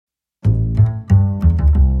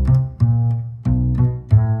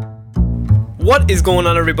What is going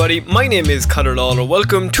on, everybody? My name is Conor Lawler.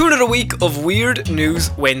 Welcome to another week of Weird News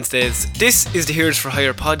Wednesdays. This is the Here's for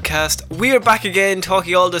Hire podcast. We are back again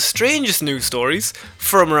talking all the strangest news stories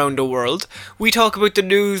from around the world. We talk about the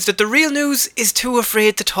news that the real news is too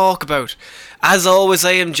afraid to talk about. As always,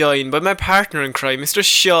 I am joined by my partner in crime, Mr.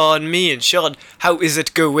 Sean Meehan. Sean, how is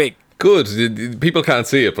it going? Good. People can't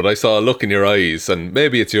see it, but I saw a look in your eyes, and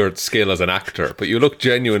maybe it's your skill as an actor, but you look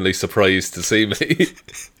genuinely surprised to see me.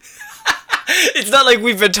 It's not like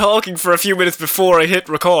we've been talking for a few minutes before I hit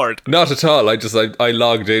record. Not at all. I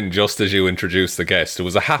logged in just as you introduced the guest. It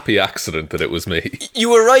was a happy accident that it was me.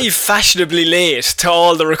 You arrive fashionably late to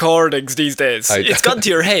all the recordings these days. It's gone to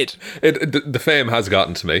your head. The fame has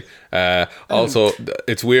gotten to me. Also,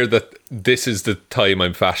 it's weird that this is the time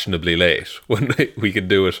I'm fashionably late, when we can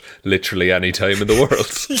do it literally any time in the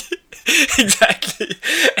world. Exactly.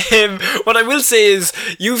 What I will say is,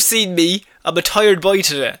 you've seen me. I'm a tired boy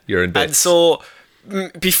today. You're in bed. And so,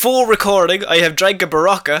 before recording, I have drank a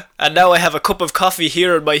Barocca, and now I have a cup of coffee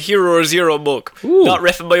here in my Hero Zero mug. Ooh. Not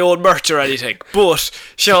reffing my own merch or anything. But,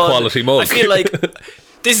 Sean, quality mug. I feel like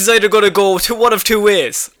this is either going to go to one of two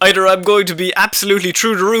ways. Either I'm going to be absolutely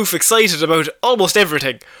through the roof excited about almost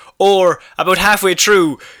everything, or about halfway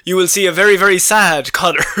through, you will see a very, very sad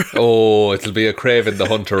Connor. Oh, it'll be a Craven the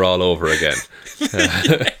Hunter all over again.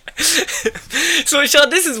 So, Sean,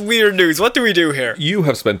 this is weird news. What do we do here? You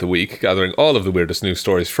have spent the week gathering all of the weirdest news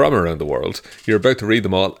stories from around the world. You're about to read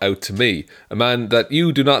them all out to me, a man that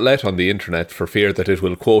you do not let on the internet for fear that it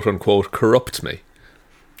will quote-unquote corrupt me.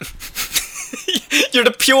 You're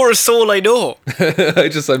the purest soul I know.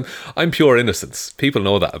 I'm pure innocence. People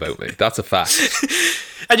know that about me. That's a fact.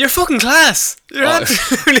 And you're fucking class. You're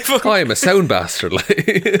absolutely fucking... I'm a sound bastard.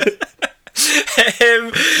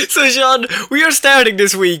 So, Sean, we are starting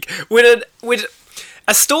this week with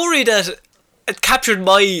a story that captured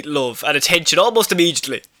my love and attention almost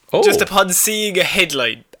immediately. Oh. Just upon seeing a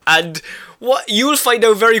headline. And what you'll find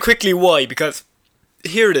out very quickly why, because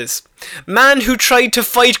here it is. Man who tried to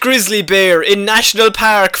fight grizzly bear in National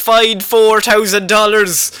Park fined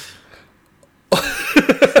 $4,000.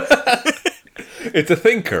 It's a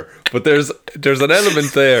thinker, but there's an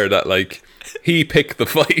element there that, like, he picked the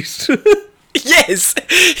fight. Yes,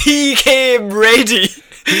 he came ready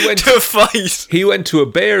to fight. He went to a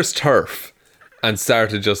bear's turf and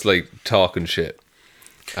started just, like, talking shit.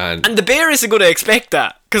 And the bear isn't going to expect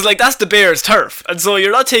that, because, like, that's the bear's turf. And so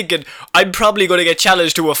you're not thinking, I'm probably going to get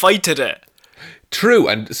challenged to a fight today. True,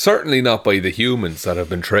 and certainly not by the humans that have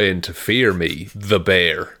been trained to fear me, the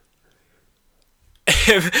bear.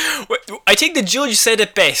 I think the judge said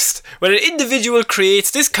it best. When an individual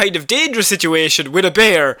creates this kind of dangerous situation with a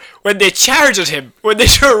bear, when they charge at him, when they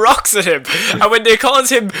throw rocks at him, and when they cause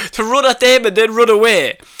him to run at them and then run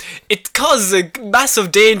away, it causes a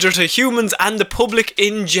massive danger to humans and the public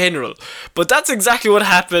in general. But that's exactly what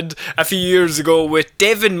happened a few years ago with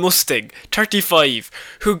Devin Mustang, 35,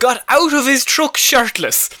 who got out of his truck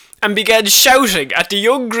shirtless and began shouting at the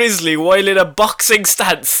young grizzly while in a boxing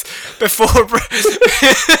stance before,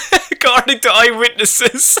 according to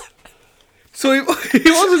eyewitnesses. So he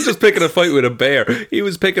wasn't just picking a fight with a bear, he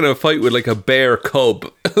was picking a fight with, like, a bear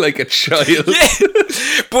cub, like a child. Yeah,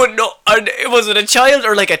 but no, was it a child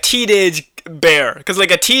or like a teenage bear? Because,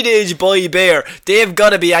 like, a teenage boy bear, they've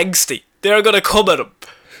got to be angsty. They're going to come at him.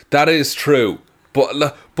 That is true.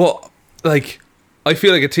 But, like, I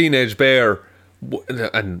feel like a teenage bear,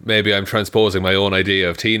 and maybe I'm transposing my own idea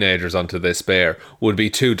of teenagers onto this bear, would be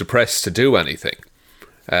too depressed to do anything.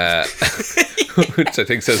 Which I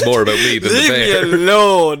think says more about me than the bear. Leave me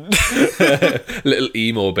alone. Little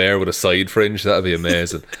emo bear with a side fringe, that'd be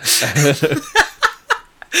amazing.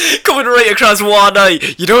 Coming right across one eye.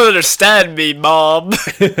 You don't understand me, Mom.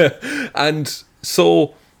 And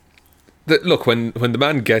so, look, when the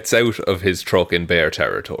man gets out of his truck in bear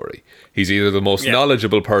territory, he's either the most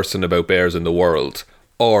knowledgeable person about bears in the world,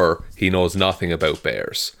 or he knows nothing about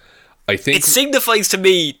bears. I think it signifies to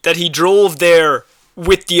me that he drove there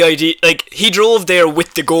with the idea, like, he drove there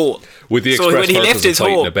with the goal. With the express purpose of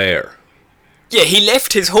fighting a bear. Yeah, he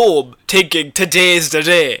left his home thinking, today's the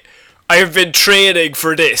day. I have been training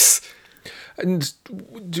for this. And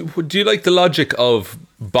do you like the logic of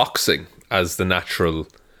boxing as the natural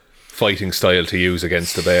fighting style to use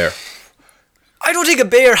against a bear? I don't think a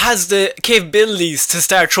bear has the capabilities to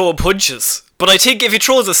start throwing punches. But I think if he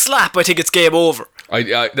throws a slap, I think it's game over.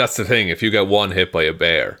 That's the thing. If you get one hit by a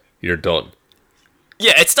bear, you're done.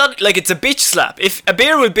 Yeah, it's not like it's a bitch slap. If a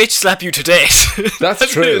bear will bitch slap you to death,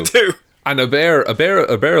 that's true. What it'll do. And a bear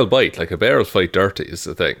will bite. Like, a bear will fight dirty is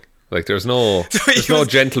the thing. Like, there's no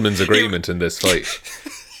gentleman's agreement in this fight.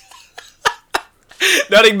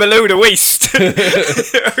 Nothing below the waist.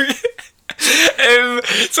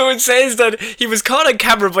 So it says that he was caught on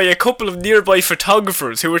camera by a couple of nearby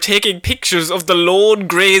photographers who were taking pictures of the lone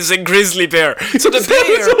grazing grizzly bear. So the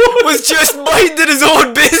bear was just minding his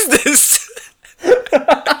own business.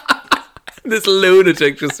 This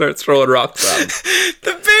lunatic just starts throwing rocks at him.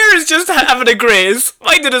 The bear is just having a graze,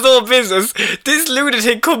 minding his own business. This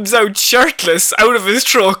lunatic comes out shirtless out of his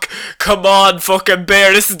truck. Come on, fucking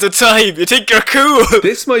bear, this is the time. You think you're cool?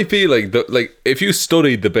 This might be like if you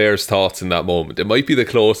studied the bear's thoughts in that moment, it might be the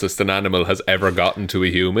closest an animal has ever gotten to a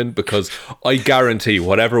human, because I guarantee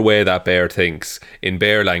whatever way that bear thinks, in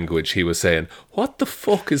bear language he was saying, what the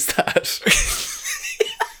fuck is that?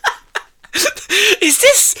 Is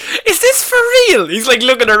this for real? He's like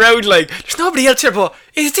looking around like, there's nobody else here, but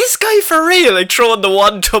is this guy for real? Like throwing the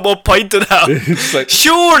one thumb up, pointing out. Like,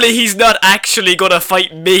 surely he's not actually gonna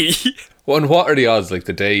fight me. Well, and what are the odds, like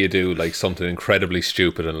the day you do like something incredibly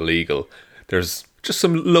stupid and illegal, there's just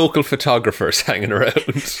some local photographers hanging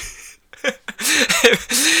around.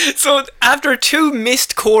 So after 2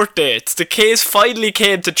 missed court dates, the case finally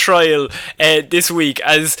came to trial this week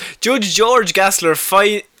as Judge George Gassler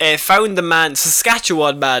found the man,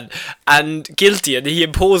 Saskatchewan man, and guilty, and he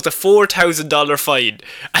imposed a $4,000 fine.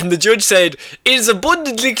 And the judge said, it is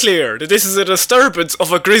abundantly clear that this is a disturbance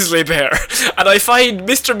of a grizzly bear, and I find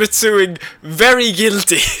Mr. Mitsui very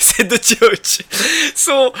guilty, said the judge.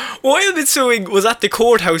 So while Mitsui was at the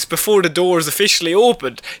courthouse before the doors officially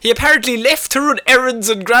opened, he apparently left to run errands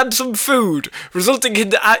and grab some food, resulting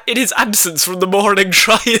in his absence from the morning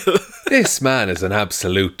trial. This man is an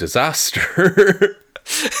absolute disaster.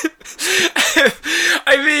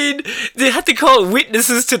 I mean, they had to call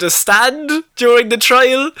witnesses to the stand during the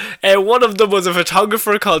trial. One of them was a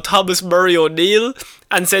photographer called Thomas Murray O'Neill,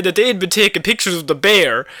 and said that they had been taking pictures of the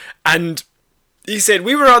bear, and he said,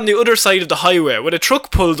 we were on the other side of the highway when a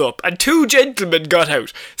truck pulled up and 2 gentlemen got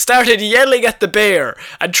out, started yelling at the bear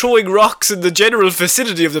and throwing rocks in the general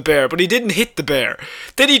vicinity of the bear, but he didn't hit the bear.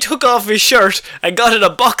 Then he took off his shirt and got in a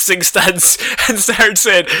boxing stance and started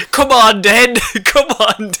saying, come on then, come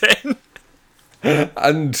on then.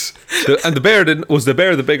 And the bear was the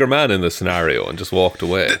bear the bigger man in the scenario and just walked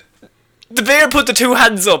away? The bear put the 2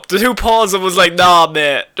 hands up, the 2 paws, and was like, nah,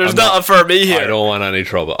 mate, there's nothing for me here. I don't want any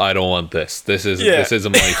trouble. I don't want this. This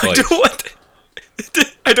isn't my fight.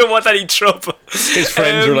 I don't want any trouble. His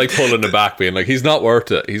friends are like pulling him back, being like, he's not worth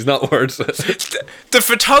it. He's not worth it. The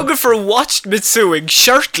photographer watched Mitsui,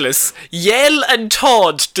 shirtless, yell and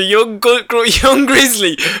taunt the young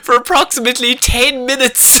grizzly for approximately 10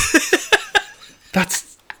 minutes.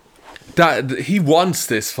 He wants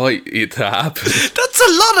this fight to happen. That's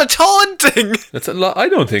a lot of taunting. That's a lot. I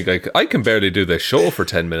don't think I can barely do this show for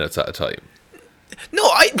 10 minutes at a time.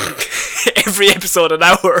 No, every episode an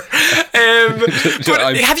hour.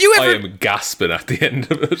 But have you ever? I am gasping at the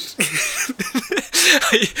end of it.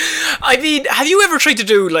 I mean, have you ever tried to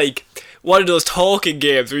do like one of those talking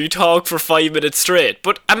games where you talk for 5 minutes straight?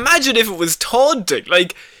 But imagine if it was taunting,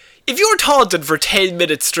 like. If you're taunting for 10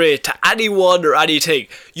 minutes straight to anyone or anything,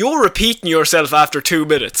 you're repeating yourself after 2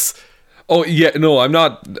 minutes. Oh, yeah, no, I'm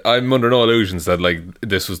not. I'm under no illusions that, like,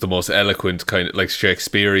 this was the most eloquent kind of, like,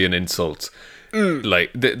 Shakespearean insult.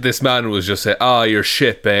 Like, this man was just saying, you're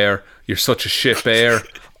shit bear. You're such a shit bear.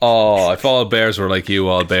 Oh, if all bears were like you,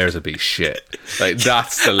 all bears would be shit. Like,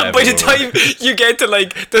 that's the level. By the time you get to,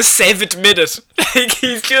 like, the 7th minute, like,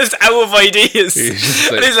 he's just out of ideas.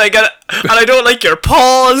 And he's like, and I don't like your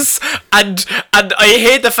paws, and I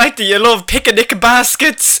hate the fact that you love picnic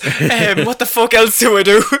baskets. What the fuck else do I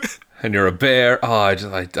do? And you're a bear. Oh, I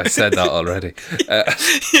said that already.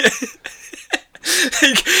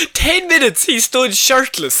 Like, 10 minutes he stood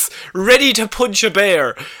shirtless, ready to punch a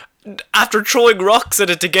bear, after throwing rocks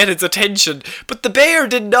at it to get its attention, but the bear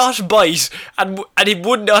did not bite, and he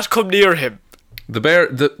would not come near him. The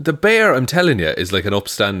bear, I'm telling you, is like an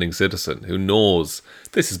upstanding citizen who knows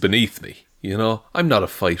this is beneath me. You know, I'm not a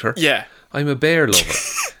fighter. Yeah, I'm a bear lover.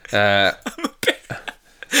 I'm a bear,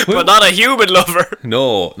 but not a human lover.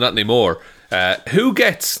 No, not anymore. Who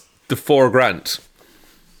gets the $4,000?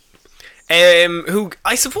 Who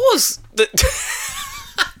I suppose that.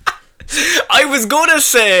 I was gonna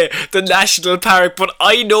say the national park, but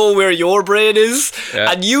I know where your brain is,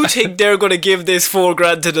 and you think they're gonna give this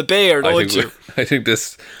 $4,000 to the bear, don't you? I think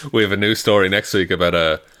we have a new story next week about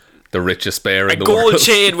the richest bear in the world. A gold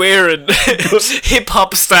chain wearing hip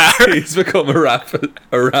hop star. He's become a rap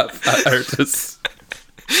artist.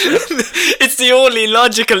 It's the only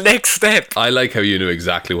logical next step. I like how you knew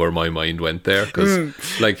exactly where my mind went there, because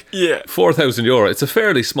yeah. €4,000, it's a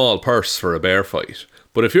fairly small purse for a bear fight.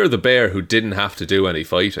 But if you're the bear who didn't have to do any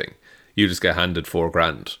fighting, you just get handed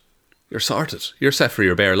 $4,000. You're sorted. You're set for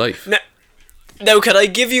your bare life. Now, can I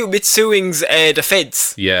give you Mitsuing's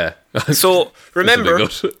defense? Yeah. So remember,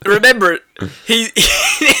 he.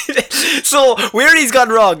 So where he's gone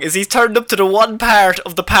wrong is he's turned up to the one part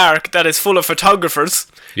of the park that is full of photographers.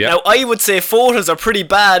 Yeah. Now I would say photos are pretty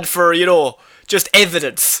bad for just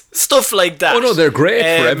evidence, stuff like that. Oh no, they're great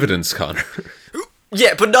for evidence, Connor.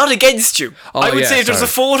 Yeah, but not against you. I would say if there's a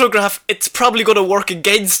photograph, it's probably going to work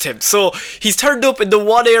against him. So he's turned up in the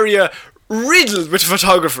one area riddled with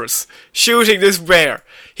photographers shooting this bear.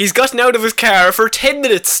 He's gotten out of his car for 10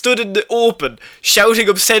 minutes, stood in the open, shouting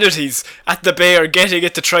obscenities at the bear, getting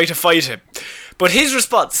it to try to fight him. But his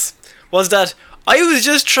response was that, I was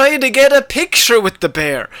just trying to get a picture with the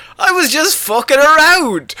bear. I was just fucking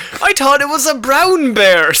around. I thought it was a brown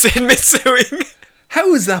bear, said Mitsuing.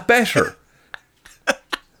 How is that better?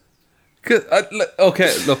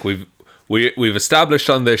 Okay, look, we've established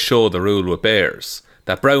on this show the rule with bears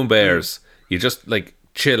that brown bears, you just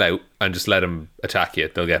chill out and just let them attack you.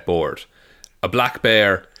 They'll get bored. A black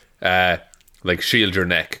bear, shield your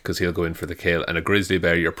neck because he'll go in for the kill, and a grizzly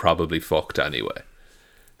bear, you're probably fucked anyway.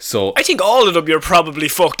 So I think all of them you're probably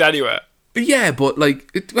fucked anyway. Yeah, but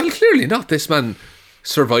clearly not. This man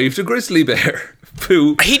survived a grizzly bear.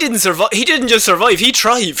 He didn't survive. He didn't just survive. He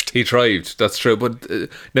thrived. He thrived. That's true. But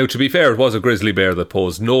now, to be fair, it was a grizzly bear that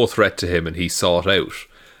posed no threat to him, and he sought out.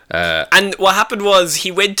 And what happened was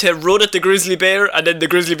he went to run at the grizzly bear, and then the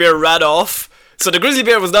grizzly bear ran off. So the grizzly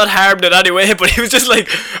bear was not harmed in any way, but he was just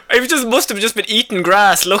must have just been eating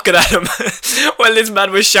grass, looking at him while this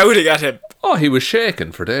man was shouting at him. Oh, he was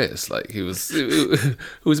shaking for days. He was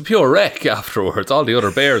a pure wreck afterwards. All the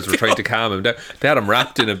other bears were trying to calm him down. They had him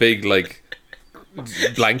wrapped in a big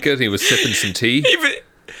blanket. He was sipping some tea.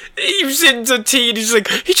 He was sipping some tea, and he's like,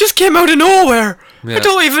 he just came out of nowhere. Yeah. I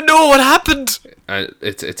don't even know what happened. And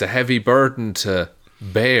it's a heavy burden to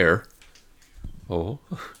bear. Oh.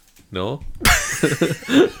 No.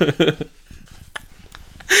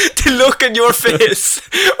 The look on your face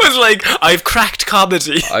was like, I've cracked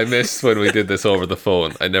comedy. I missed when we did this over the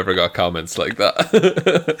phone. I never got comments like that.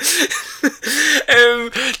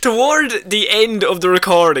 Toward the end of the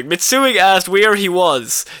recording, Mitsuing asked where he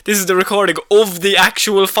was. This is the recording of the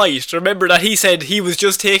actual fight. Remember that he said he was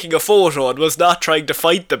just taking a photo and was not trying to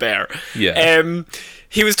fight the bear. Yeah.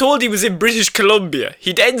 He was told he was in British Columbia.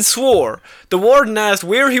 He then swore. The warden asked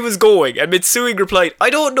where he was going, and Mitsuing replied, I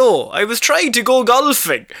don't know. I was trying to go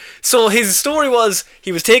golfing. So his story was,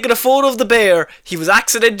 he was taking a photo of the bear, he was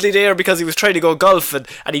accidentally there because he was trying to go golfing,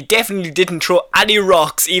 and he definitely didn't throw any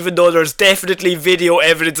rocks, even though there's definitely video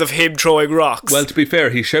evidence of him throwing rocks. Well, to be fair,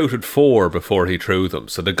 he shouted 4 before he threw them,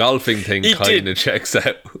 so the golfing thing kind of checks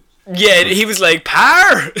out. Yeah, he was like,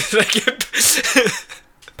 par!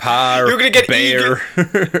 Par, you're gonna get bear.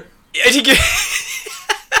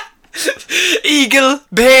 Eagle,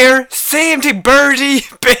 bear, same thing, birdie,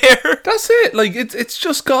 bear. That's it. It's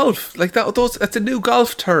just golf. That's a new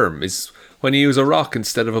golf term. Is when you use a rock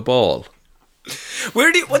instead of a ball.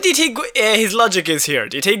 What do you think his logic is here?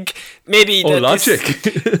 Do you think maybe logic?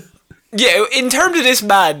 Yeah, in terms of this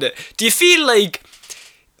man, do you feel like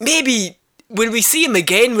maybe will we see him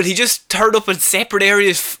again? Will he just turn up in separate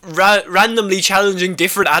areas, randomly challenging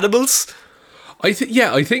different animals? I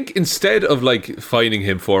think instead of fining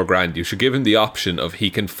him $4,000, you should give him the option of he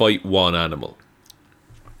can fight one animal.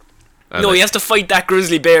 And he has to fight that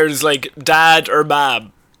grizzly bear's dad or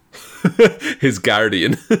mom. His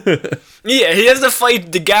guardian. Yeah, he has to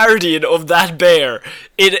fight the guardian of that bear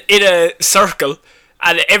in a circle,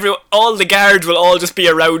 and all the guards will all just be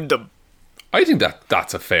around him. I think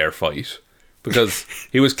that's a fair fight. Because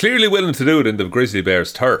he was clearly willing to do it in the grizzly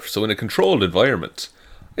bear's turf, so in a controlled environment,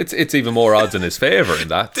 it's even more odds in his favour in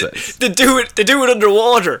that sense. They do it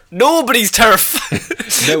underwater. Nobody's turf.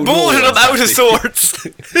 Both of them out of sorts.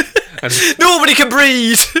 Nobody can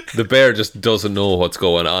breathe. The bear just doesn't know what's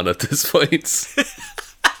going on at this point. So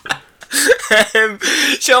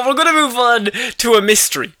we're going to move on to a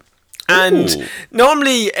mystery. And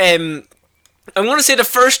normally, I'm going to say the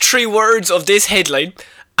first 3 words of this headline,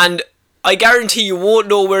 and I guarantee you won't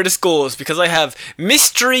know where this goes because I have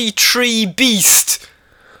Mystery Tree Beast.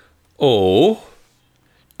 Oh.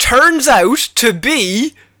 Turns out to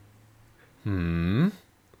be...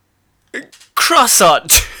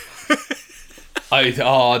 croissant.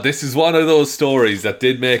 This is one of those stories that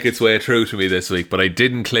did make its way through to me this week, but I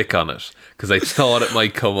didn't click on it because I thought it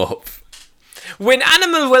might come up. When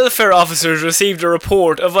animal welfare officers received a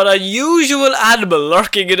report of an unusual animal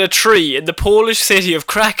lurking in a tree in the Polish city of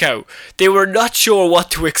Krakow, they were not sure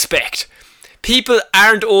what to expect. People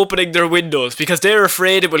aren't opening their windows because they're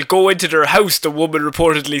afraid it will go into their house, the woman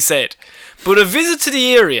reportedly said. But a visit to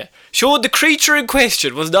the area showed the creature in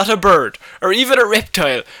question was not a bird or even a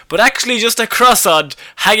reptile, but actually just a croissant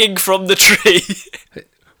hanging from the tree.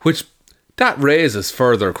 Which, that raises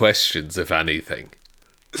further questions, if anything.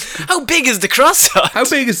 How big is the croissant? How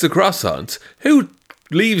big is the croissant? Who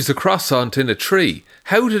leaves a croissant in a tree?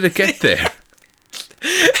 How did it get there?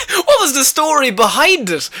 What was the story behind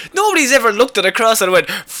it? Nobody's ever looked at a croissant and went,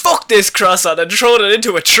 fuck this croissant, and thrown it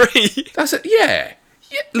into a tree. That's it, yeah.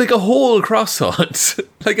 Like a whole croissant.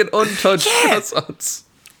 Like an untouched croissant.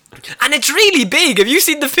 And it's really big. Have you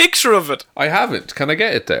seen the picture of it? I haven't. Can I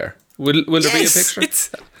get it there? Will there be a picture?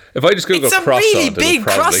 If I just Google it's a croissant, really big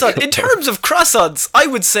croissant. In terms of croissants, I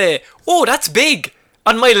would say, oh, that's big.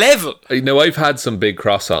 On my level. Now, I've had some big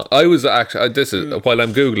croissant. I was actually, while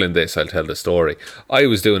I'm Googling this, I'll tell the story. I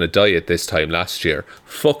was doing a diet this time last year.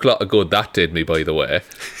 Fuck lot of good that did me, by the way.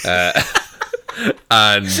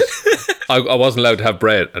 And I wasn't allowed to have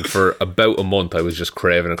bread. And for about a month, I was just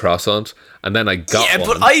craving a croissant. And then I got one. Yeah,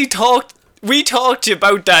 but we talked to you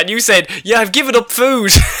about that. And you said, yeah, I've given up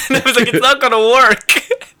food. And I was like, it's not going to work.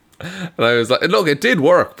 And I was like, look, it did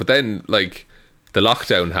work. But then, like, the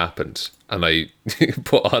lockdown happened. And I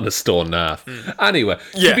put on a stone naff. Anyway,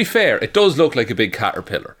 to be fair, it does look like a big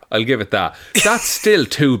caterpillar. I'll give it that. That's still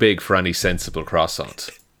too big for any sensible croissant.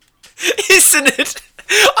 Isn't it?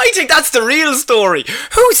 I think that's the real story.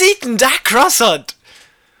 Who's eating that croissant?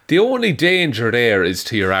 The only danger there is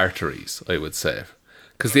to your arteries, I would say.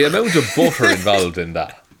 Because the amount of butter involved in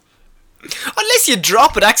that. Unless you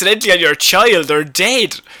drop it accidentally on your child, they're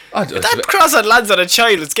dead. If that croissant lands on a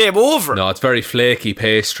child, it's game over. No, it's very flaky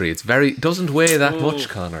pastry. It doesn't weigh that much,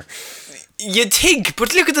 Connor. You'd think,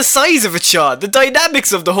 but look at the size of it, Sean. The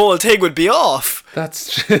dynamics of the whole thing would be off.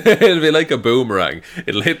 It'll be like a boomerang.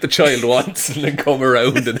 It'll hit the child once and then come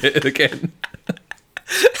around and hit it again.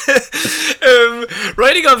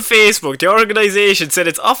 Writing on Facebook, the organisation said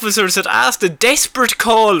its officers had asked a desperate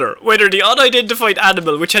caller whether the unidentified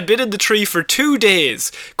animal, which had been in the tree for 2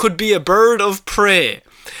 days, could be a bird of prey.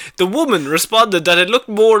 The woman responded that it looked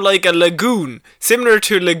more like a lagoon, similar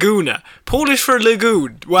to Laguna, Polish for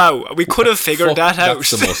lagoon. Wow, we could have figured that out.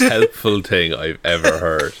 That's the most helpful thing I've ever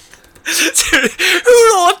heard.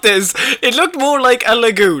 Who wrote this? It looked more like a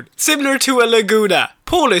lagoon, similar to a Laguna,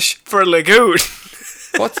 Polish for lagoon.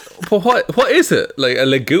 What is it? Like a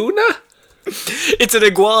Laguna? It's an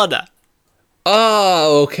iguana.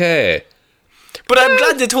 Oh, okay. But I'm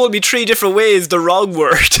glad they told me 3 different ways the wrong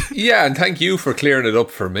word. Yeah, and thank you for clearing it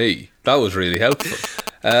up for me. That was really helpful.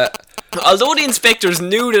 Although the inspectors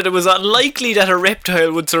knew that it was unlikely that a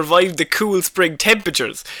reptile would survive the cool spring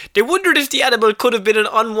temperatures, they wondered if the animal could have been an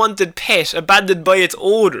unwanted pet abandoned by its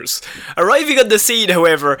owners. Arriving on the scene,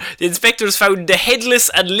 however, the inspectors found the headless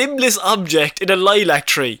and limbless object in a lilac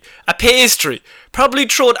tree, a pastry, probably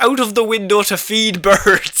thrown out of the window to feed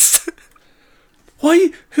birds. Why?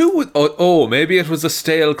 Who would? Oh, maybe it was a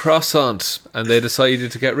stale croissant, and they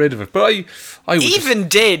decided to get rid of it. But I would even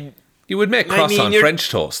then, you would make croissant French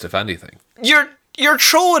toast, if anything. You're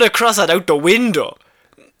throwing a croissant out the window.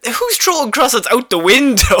 Who's throwing croissants out the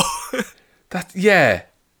window? Yeah.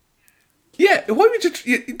 Why would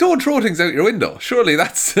you don't throw things out your window? Surely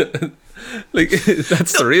that's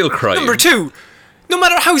that's the real crime. Number 2, no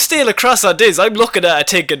matter how stale a croissant is, I'm looking at it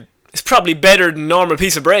thinking it's probably better than a normal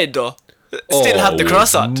piece of bread, though. Still have the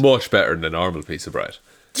croissant. Much better than a normal piece of bread.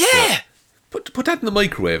 Yeah. Put that in the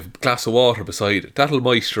microwave, glass of water beside it. That'll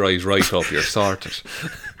moisturise right up. You're sorted.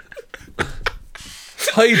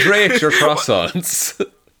 Hydrate your croissants.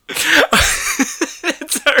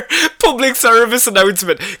 It's our public service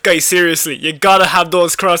announcement. Guys, seriously, you gotta have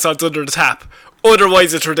those croissants under the tap.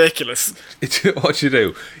 Otherwise, it's ridiculous. What you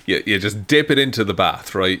do, you just dip it into the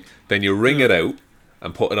bath, right? Then you wring it out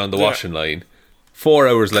and put it on the washing line. 4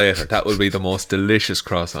 hours later, that will be the most delicious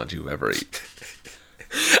croissant you've ever eaten.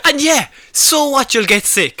 And yeah, so what, you'll get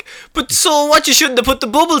sick. But so what, you shouldn't have put the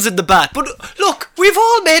bubbles in the bath. But look, we've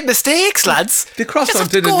all made mistakes, lads. The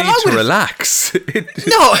croissant didn't need to relax.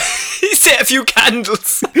 No, he set a few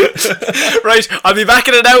candles. Right, I'll be back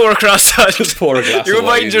in an hour, croissant. Just pour a glass you of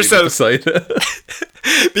wine mind yourself.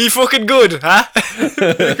 Be fucking good, huh?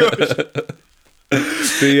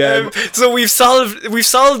 Be good. So we've solved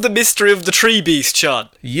the mystery of the tree beast, Sean.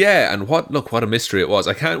 Yeah, and what a mystery it was.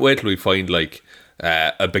 I can't wait till we find like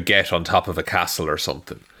a baguette on top of a castle or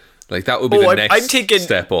something. Like that would be the next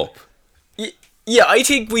step up. Yeah, I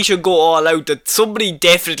think we should go all out that somebody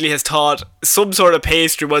definitely has thought some sort of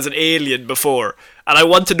pastry was an alien before, and I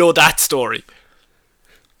want to know that story.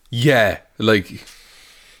 Yeah, like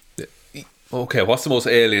Okay, what's the most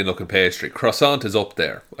alien-looking pastry? Croissant is up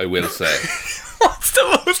there, I will say. What's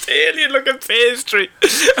the most alien-looking pastry?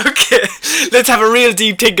 Okay, let's have a real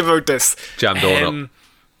deep think about this. Jam donut.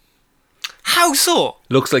 How so?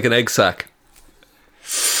 Looks like an egg sack.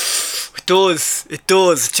 It does,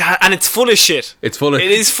 and it's full of shit. It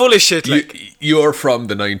is full of shit. Like. You're from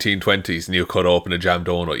the 1920s and you cut open a jam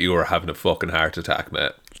donut, you were having a fucking heart attack,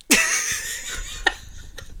 mate.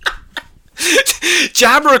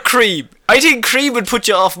 Jam or cream? I think cream would put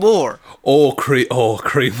you off more. Cream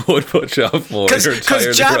would put you off more.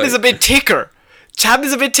 Because jam is a bit thicker. Jam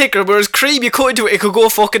is a bit thicker, whereas cream, you cut into it, it could go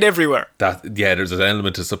fucking everywhere. There's an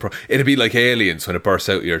element of surprise. It'd be like Aliens when it bursts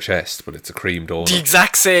out of your chest, but it's a cream donut. The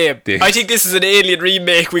exact same. I think this is an Alien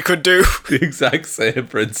remake we could do. The exact same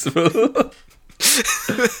principle.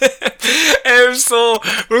 So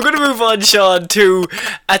we're going to move on, Sean, to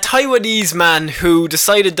a Taiwanese man who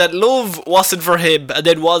decided that love wasn't for him, and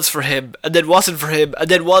then was for him, and then wasn't for him, and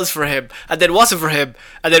then was for him, and then wasn't for him,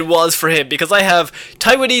 and then was for him. Because I have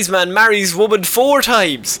Taiwanese man marries woman 4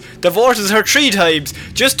 times, divorces her 3 times,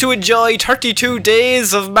 just to enjoy 32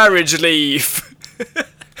 days of marriage leave.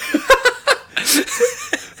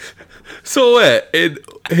 So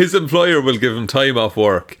his employer will give him time off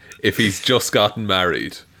work if he's just gotten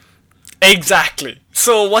married. Exactly.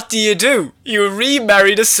 So what do? You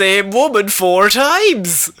remarry the same woman 4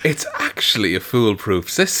 times. It's actually a foolproof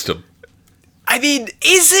system. I mean,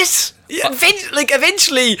 is it?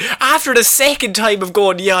 Eventually, after the second time of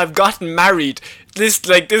going, yeah, I've gotten married, this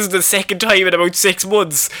is the second time in about 6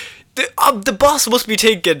 months, the boss must be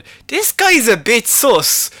thinking, this guy's a bit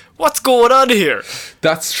sus. What's going on here?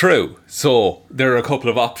 That's true. So, there are a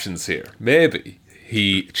couple of options here. Maybe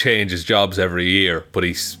he changes jobs every year, but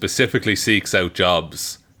he specifically seeks out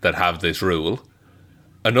jobs that have this rule.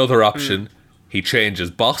 Another option, he changes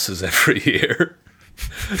bosses every year.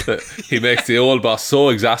 He makes the old boss so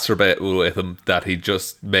exacerbated with him that he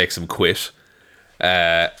just makes him quit.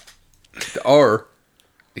 Or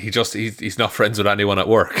he's not friends with anyone at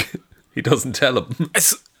work. He doesn't tell them.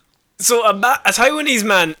 So a Taiwanese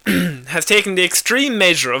man has taken the extreme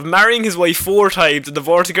measure of marrying his wife 4 times and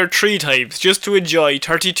divorcing her 3 times just to enjoy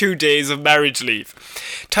 32 days of marriage leave.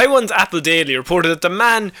 Taiwan's Apple Daily reported that the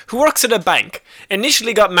man, who works at a bank,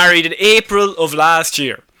 initially got married in April of last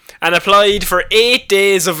year and applied for 8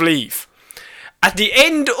 days of leave. At the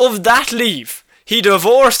end of that leave, he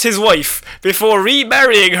divorced his wife before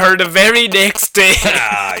remarrying her the very next day.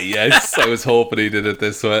 Yes, I was hoping he did it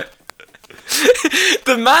this way.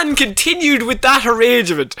 The man continued with that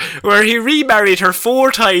arrangement, where he remarried her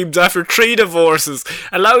 4 times after 3 divorces,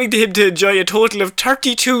 allowing him to enjoy a total of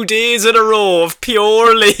 32 days in a row of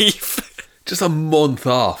pure leave. Just a month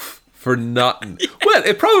off for nothing. Yeah. Well,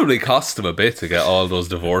 it probably cost him a bit to get all those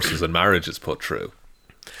divorces and marriages put through.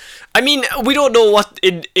 I mean, we don't know what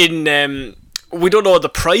we don't know the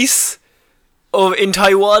price in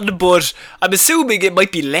Taiwan, but I'm assuming it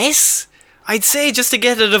might be less. I'd say just to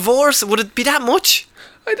get a divorce, would it be that much?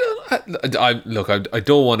 I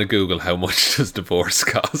don't want to Google how much does divorce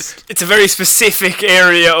cost. It's a very specific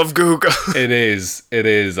area of Google. It is, and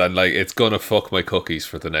it's gonna fuck my cookies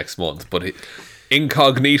for the next month. But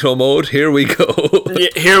incognito mode, here we go.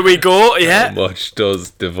 Here we go. Yeah. How much does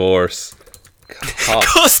divorce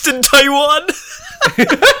cost in Taiwan?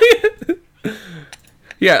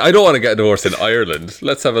 Yeah, I don't want to get divorced in Ireland.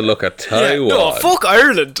 Let's have a look at Taiwan. Yeah, no, fuck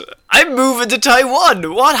Ireland. I'm moving to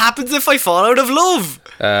Taiwan. What happens if I fall out of love?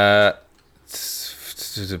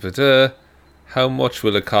 How much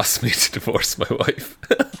will it cost me to divorce my wife?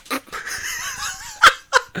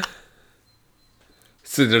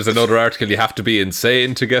 So there's another article. You have to be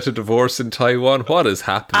insane to get a divorce in Taiwan. What is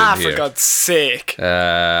happening here? For God's sake.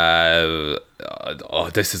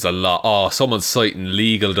 This is a lot. Someone's citing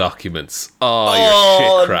legal documents. You're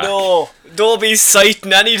shit crack. No, don't be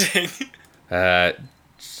citing anything.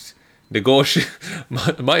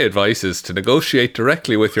 My advice is to negotiate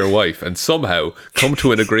directly with your wife and somehow come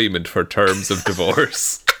to an agreement for terms of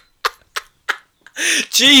divorce.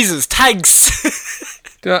 Jesus, thanks.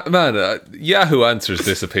 Man, Yahoo Answers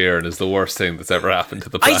disappearing is the worst thing that's ever happened to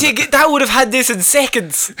the planet. I think that would have had this in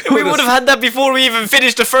seconds. We would have had that before we even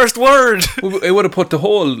finished the first word. It would have put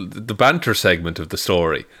the banter segment of the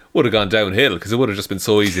story would have gone downhill because it would have just been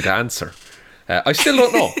so easy to answer. I still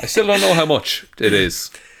don't know. I still don't know how much it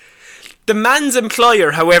is. The man's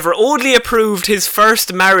employer, however, only approved his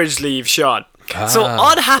first marriage leave, Sean. So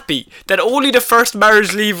unhappy that only the first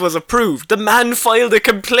marriage leave was approved, the man filed a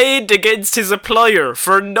complaint against his employer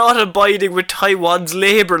for not abiding with Taiwan's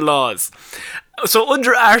labour laws. So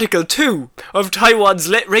under Article 2 of Taiwan's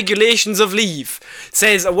regulations of leave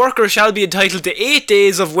says a worker shall be entitled to 8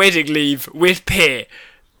 days of wedding leave with pay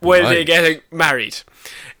while they get married.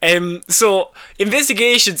 So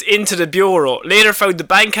investigations into the bureau later found the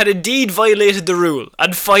bank had indeed violated the rule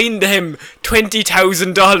and fined him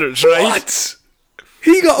 $20,000. Right? What?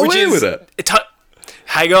 He got away with it.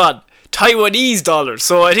 Hang on, Taiwanese dollars.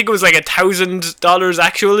 So I think it was like $1,000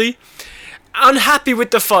 actually. Unhappy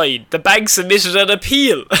with the fine, the bank submitted an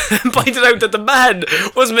appeal and pointed out that the man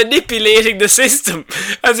was manipulating the system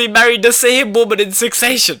as he married the same woman in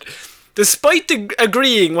succession. Despite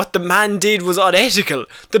agreeing what the man did was unethical,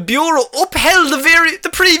 the Bureau upheld the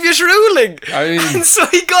previous ruling. And so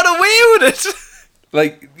he got away with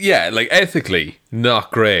it. Ethically,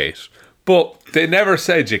 not great. But they never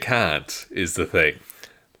said you can't, is the thing.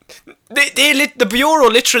 The Bureau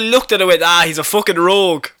literally looked at it and went, he's a fucking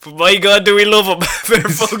rogue. But my God, do we love him. Fair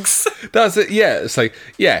fucks. That's it, yeah. It's like,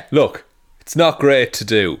 yeah, look, it's not great to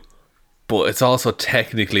do, but it's also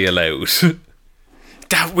technically allowed.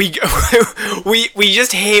 That we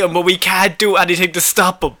just hate him, but we can't do anything to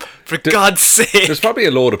stop him. For God's sake. There's probably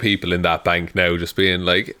a load of people in that bank now just being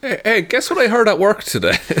like, hey, guess what I heard at work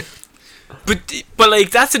today? But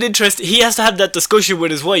like, that's an interest. He has to have that discussion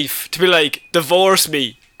with his wife to be like, divorce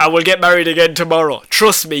me. I will get married again tomorrow.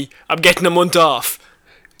 Trust me, I'm getting a month off.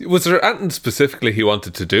 Was there anything specifically he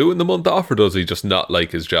wanted to do in the month off, or does he just not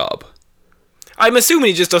like his job? I'm assuming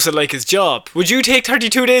he just doesn't like his job. Would you take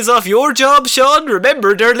 32 days off your job, Sean?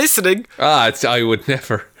 Remember, they're listening. I would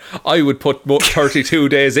never. I would put 32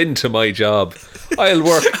 days into my job. I'll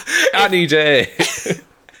work any day.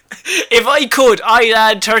 If I could, I'd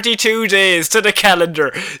add 32 days to the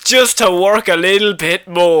calendar just to work a little bit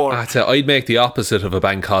more. I'd make the opposite of a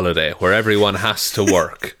bank holiday where everyone has to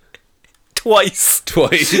work. Twice.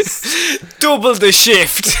 Double the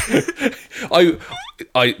shift.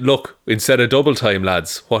 I look, instead of double time,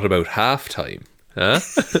 lads, what about half time? Huh?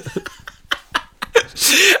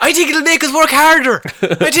 I think it'll make us work harder.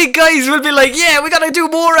 I think guys will be like, yeah, we gotta do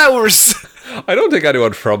more hours. I don't think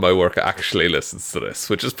anyone from my work actually listens to this,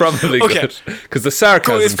 which is probably good. Because the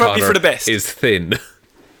sarcasm, it's probably Connor, for the best. Is thin.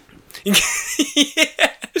 Yeah.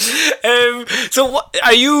 So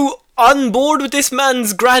are you on board with this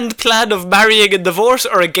man's grand plan of marrying and divorce,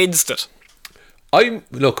 or against it?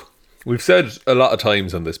 Look, we've said a lot of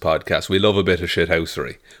times on this podcast, we love a bit of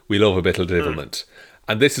shithousery. We love a bit of diddlement.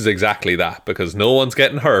 And this is exactly that, because no one's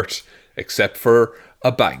getting hurt except for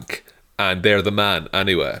a bank. And they're the man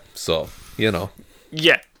anyway. So, you know.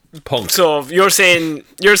 Yeah. Punk. So you're saying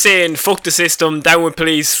fuck the system, down with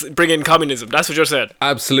police, bring in communism. That's what you're saying.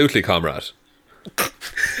 Absolutely, comrade.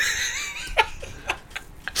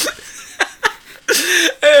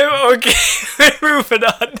 Okay, moving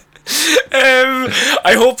on.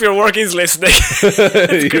 I hope your work is listening.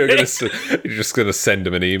 You're just gonna send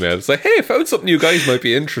him an email. It's like, hey, I found something you guys might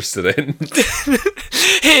be interested in.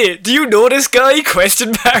 Hey, do you know this guy?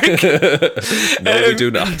 Question mark. No, we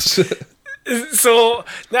do not. So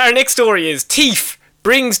our next story is thief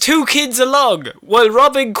brings 2 kids along while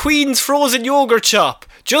robbing Queen's frozen yogurt shop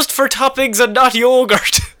just for toppings and not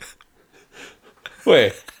yogurt.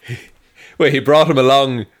 Wait, he brought him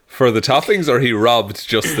along for the toppings, or he robbed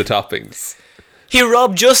just the toppings? He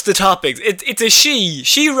robbed just the toppings. It's a she.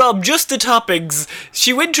 She robbed just the toppings.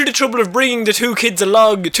 She went through the trouble of bringing the 2 kids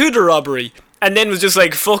along to the robbery, and then was just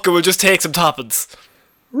like, fuck it, we'll just take some toppings.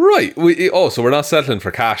 Right. So we're not settling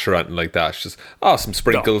for cash or anything like that. It's just, some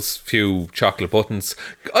sprinkles, few chocolate buttons.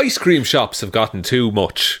 Ice cream shops have gotten too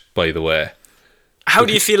much, by the way. How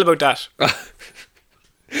do you feel about that?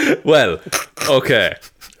 Well, okay.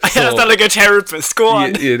 I sound like a therapist. Go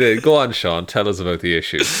on. Go on, Sean. Tell us about the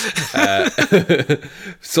issue.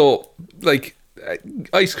 So, like,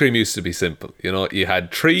 ice cream used to be simple. You know, you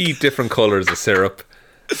had 3 different colours of syrup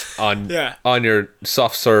on your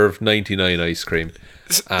soft serve 99 ice cream.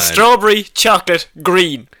 Strawberry, chocolate,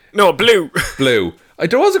 green. No, blue. Blue.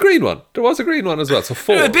 There was a green one. There was a green one as well. So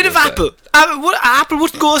 4. A bit of apple. Apple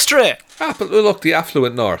wouldn't go astray. Apple, look, the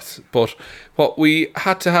affluent north. But what we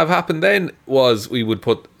had to have happen then was we would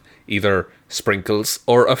put either sprinkles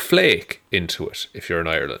or a flake into it if you're in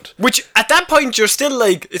Ireland. Which, at that point, you're still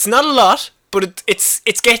like, it's not a lot, but it's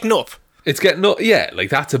getting up. It's getting up, yeah, like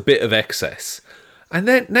that's a bit of excess. And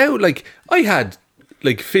then now, like, I had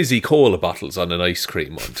like fizzy cola bottles on an ice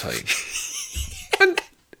cream one time. And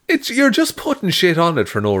you're just putting shit on it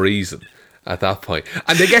for no reason at that point.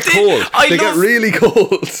 And they get cold. They get really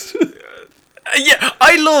cold. Yeah,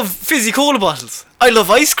 I love fizzy cola bottles. I love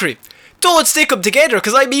ice cream. Don't stick them together,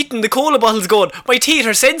 because I'm eating the cola bottles going, my teeth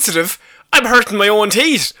are sensitive. I'm hurting my own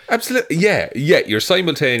teeth. Absolutely, yeah. You're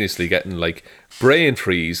simultaneously getting like brain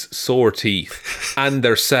freeze, sore teeth, and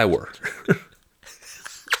they're sour.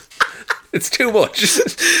 It's too much.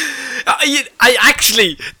 I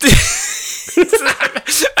actually...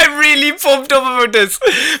 I'm really pumped up about this.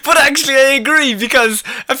 But actually I agree, because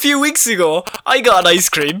a few weeks ago I got an ice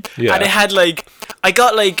cream and it had like... I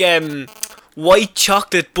got like white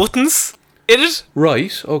chocolate buttons in it.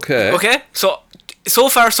 Right, okay. Okay, so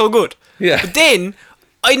far so good. Yeah. But then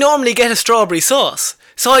I normally get a strawberry sauce.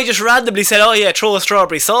 So I just randomly said, oh yeah, throw a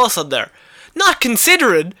strawberry sauce on there. Not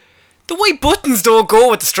considering... The white buttons don't go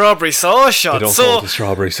with the strawberry sauce shot. They don't go with the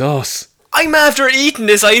strawberry sauce. I'm after eating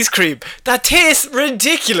this ice cream that tastes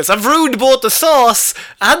ridiculous. I've ruined both the sauce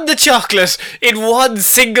and the chocolate in one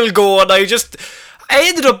single go, and I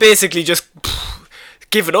ended up basically just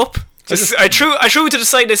giving up. I threw it to the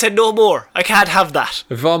side and I said, no more. I can't have that.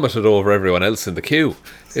 I vomited over everyone else in the queue.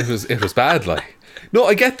 It was bad, like. No,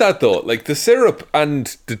 I get that though. Like the syrup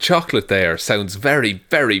and the chocolate there sounds very,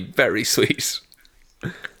 very, very sweet.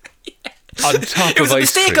 On top it was of a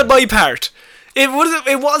ice mistake cream. on my part. It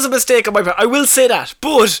was a mistake on my part. I will say that.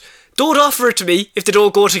 But don't offer it to me if they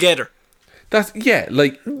don't go together.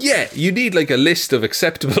 You need like a list of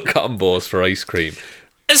acceptable combos for ice cream.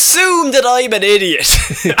 Assume that I'm an idiot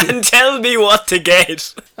and tell me what to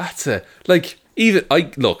get. That's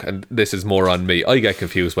and this is more on me. I get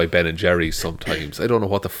confused by Ben and Jerry's sometimes. I don't know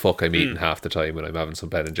what the fuck I'm eating half the time when I'm having some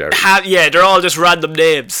Ben and Jerry's. They're all just random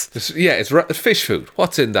names. It's fish food.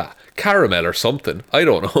 What's in that? Caramel or something? I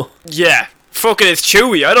don't know. Yeah, fucking it's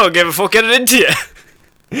chewy. I don't give a fuck. Get it into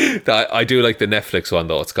you. I do like the Netflix one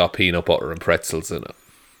though. It's got peanut butter and pretzels in it.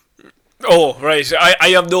 Oh right, I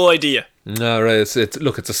have no idea. No, right. It's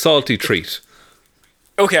a salty treat.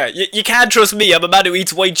 Okay, you can't trust me. I'm a man who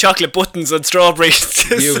eats white chocolate buttons and strawberries.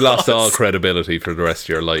 You've lost all credibility for the rest of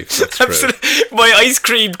your life. That's true. My ice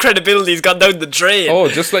cream credibility's gone down the drain. Oh,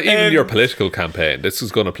 just like even your political campaign. This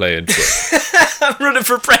is going to play into it. I'm running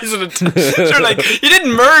for president. Sure, like, you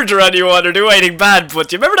didn't murder anyone or do anything bad,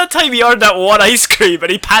 but you remember that time he ordered that one ice cream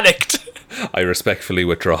and he panicked? I respectfully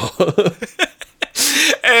withdraw.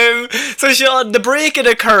 So Sean, the break-in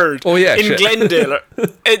occurred in Glendale.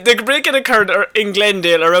 The break-in occurred in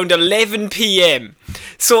Glendale around 11 p.m.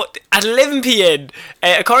 So at 11 p.m,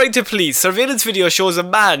 according to police, surveillance video shows a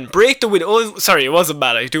man break the window. Oh, sorry, it was a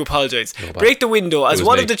man. I do apologise. No, break the window as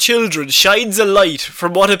one of the children shines a light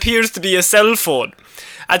from what appears to be a cell phone.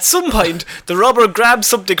 At some point, the robber grabs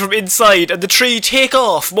something from inside, and the three take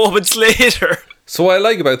off moments later. So what I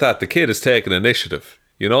like about that, the kid has taken initiative.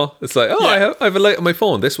 You know, it's like, I have a light on my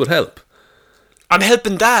phone. This would help. I'm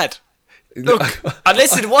helping Dad. Look,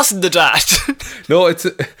 unless it wasn't the dad. No,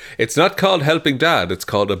 it's not called helping Dad. It's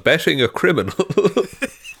called abetting a criminal.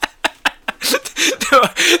 No,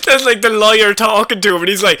 that's like the lawyer talking to him, and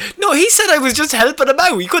he's like, "No, he said I was just helping him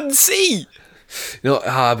out. He couldn't see."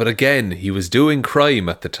 But again, he was doing crime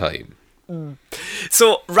at the time.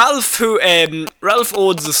 So Ralph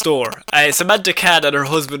owns the store, Samantha Cann and her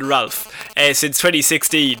husband Ralph, since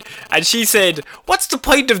 2016, and she said, "What's the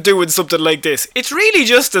point of doing something like this? It's really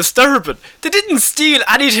just disturbing. They didn't steal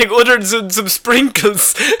anything other than some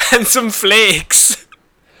sprinkles and some flakes."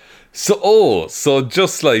 So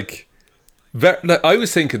just like I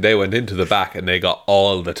was thinking they went into the back and they got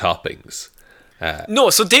all the toppings. No,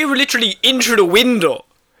 so they were literally into the window.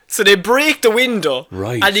 So they break the window,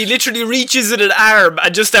 right, and he literally reaches in an arm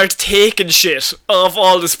and just starts taking shit off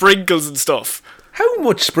all the sprinkles and stuff. How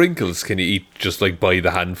much sprinkles can you eat just like by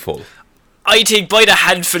the handful? I think by the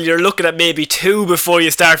handful you're looking at maybe 2 before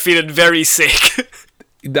you start feeling very sick.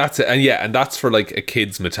 That's it, and that's for like a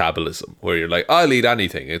kid's metabolism, where you're like, I'll eat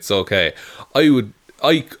anything, it's okay. I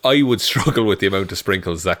would struggle with the amount of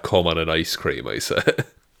sprinkles that come on an ice cream, I say.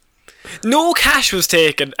 No cash was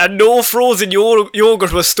taken, and no frozen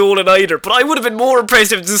yogurt was stolen either, but I would have been more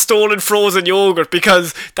impressed if it was stolen frozen yogurt,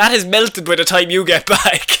 because that is melted by the time you get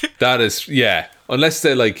back. That is, yeah. Unless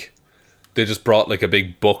they just brought like a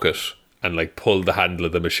big bucket and like pulled the handle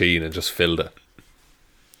of the machine and just filled it.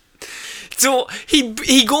 So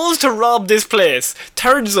he goes to rob this place,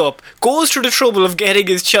 turns up, goes through the trouble of getting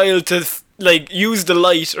his child to like use the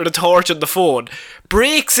light or the torch on the phone,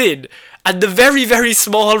 breaks in, and the very, very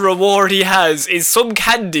small reward he has is some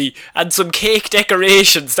candy and some cake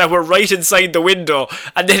decorations that were right inside the window.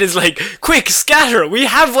 And then is like, quick, scatter, we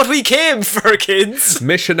have what we came for, kids.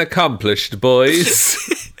 Mission accomplished, boys.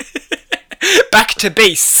 Back to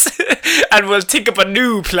base. And we'll think up a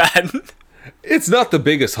new plan. It's not the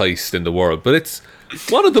biggest heist in the world, but it's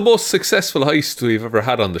one of the most successful heists we've ever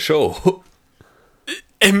had on the show.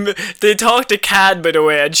 They talked to Can, by the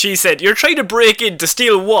way, and she said, "You're trying to break in to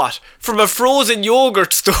steal what? From a frozen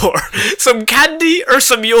yogurt store? Some candy or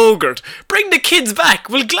some yogurt? Bring the kids back.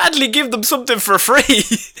 We'll gladly give them something for free."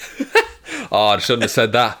 Oh, I shouldn't have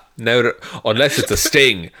said that. Now, unless it's a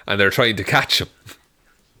sting and they're trying to catch him.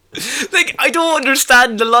 Like, I don't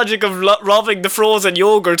understand the logic of robbing the frozen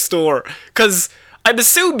yogurt store, because I'm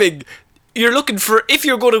assuming you're looking for, if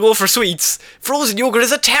you're going to go for sweets, frozen yogurt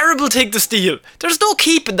is a terrible thing to steal. There's no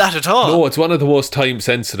keeping that at all. No, it's one of the most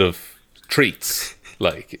time-sensitive treats.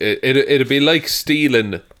 Like, it'd be like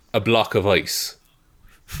stealing a block of ice.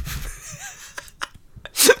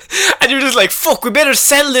 And you're just like, fuck, we better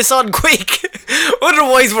sell this on quick.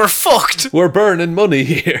 Otherwise we're fucked. We're burning money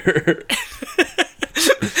here.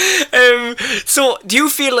 So, do you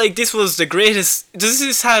feel like this was the greatest? Does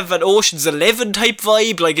this have an Ocean's 11 type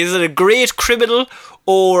vibe? Like, is it a great criminal?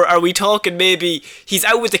 Or are we talking maybe he's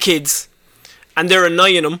out with the kids and they're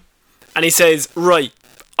annoying him and he says, right,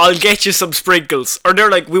 I'll get you some sprinkles. Or they're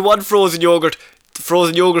like, we want frozen yogurt. The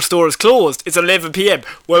frozen yogurt store is closed. It's 11 p.m.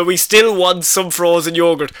 Well, we still want some frozen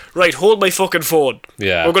yogurt. Right, hold my fucking phone.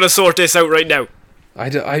 Yeah. We're going to sort this out right now.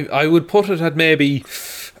 I would put it at maybe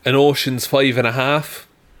an Ocean's 5.5.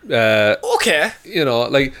 Okay. You know,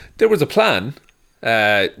 like, there was a plan.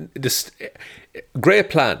 This great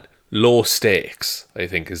plan. Low stakes, I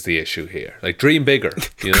think, is the issue here. Like, dream bigger,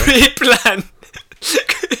 you know? Great plan.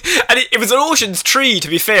 And it was an Ocean's 3, to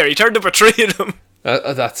be fair. He turned up a 3 of them.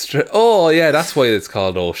 That's true. Oh, yeah, that's why it's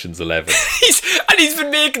called Ocean's 11. He's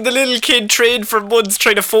been making the little kid train for months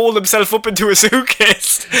trying to fold himself up into a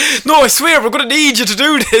suitcase. No, I swear, we're going to need you to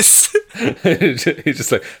do this. He's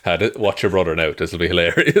just like, watch your brother now. This will be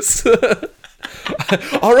hilarious.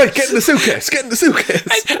 All right, get in the suitcase. Get in the suitcase.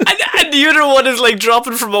 And the other one is like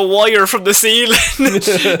dropping from a wire from the ceiling.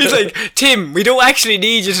 He's like, Tim, we don't actually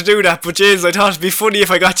need you to do that, but James, I thought it'd be funny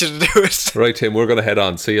if I got you to do it. Right, Tim, we're going to head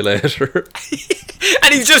on. See you later.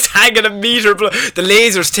 And he's just hanging a meter below. The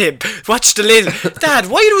lasers, Tim. Watch the lasers. Dad,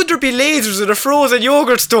 why would there be lasers in a frozen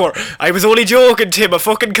yogurt store? I was only joking, Tim. I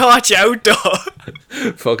fucking caught you out,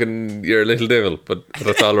 though. Fucking, you're a little devil, but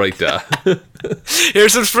that's all right, Dad.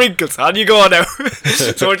 Here's some sprinkles. On you go now.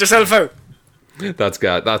 Sort yourself out.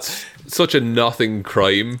 That's such a nothing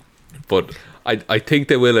crime, but I think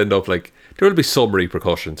they will end up like, there will be some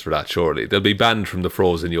repercussions for that, surely. They'll be banned from the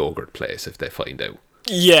frozen yogurt place if they find out.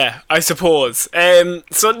 Yeah, I suppose.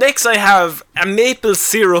 So next I have a maple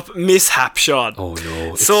syrup mishap, Sean. Oh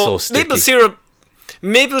no, it's so sticky.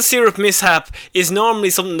 Maple syrup mishap is normally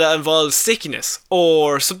something that involves stickiness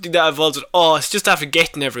or something that involves it's just after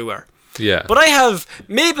getting everywhere. Yeah. But I have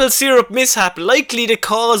maple syrup mishap likely the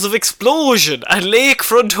cause of explosion at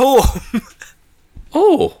lakefront home.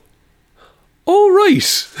 Oh,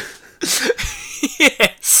 right.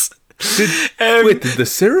 Yes. Did the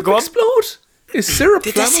syrup explode? Is syrup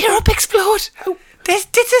Did flammable? the syrup explode? Did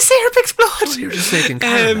the syrup explode? Oh, you're just making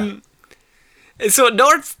caramel. So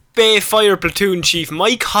North Bay Fire Platoon Chief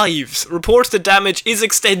Mike Hives reports the damage is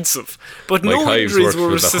extensive, but Mike no Hives injuries works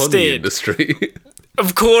were for the honey sustained. industry.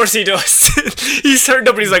 Of course he does. He's turned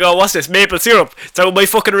up and he's like, oh, what's this? Maple syrup. It's out of my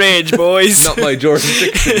fucking range, boys. Not my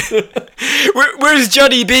jurisdiction. Where's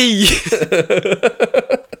Johnny B?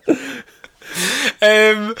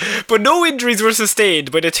 But no injuries were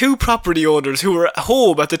sustained by the two property owners who were at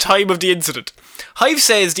home at the time of the incident. Hive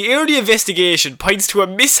says the early investigation points to a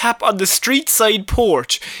mishap on the street side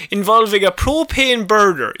porch involving a propane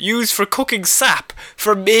burner used for cooking sap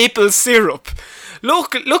for maple syrup.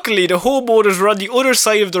 Luckily, the homeowners were on the other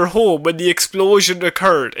side of their home when the explosion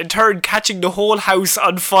occurred, in turn catching the whole house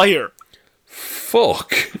on fire.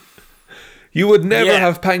 Fuck. You would never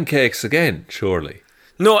have pancakes again, surely.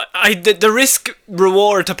 No, the risk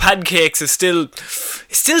reward to pancakes is still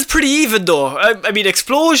pretty even though. I mean,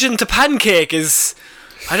 explosion to pancake is,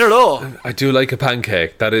 I don't know. I do like a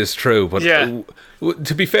pancake, that is true, but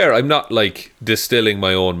to be fair, I'm not like distilling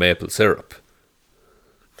my own maple syrup.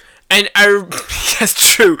 And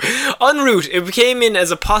that's true. En route, it came in as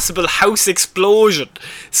a possible house explosion.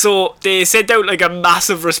 So they sent out like a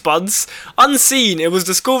massive response. On scene, it was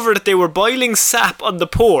discovered that they were boiling sap on the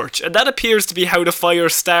porch, and that appears to be how the fire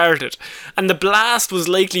started. And the blast was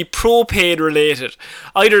likely propane related.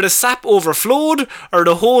 Either the sap overflowed, or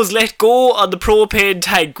the hose let go on the propane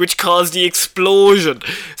tank, which caused the explosion.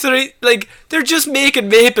 So they're just making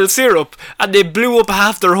maple syrup, and they blew up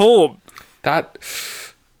half their home.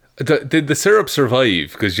 Did the syrup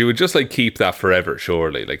survive? Because you would just like keep that forever,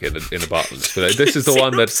 surely, like in a bottle. But this is the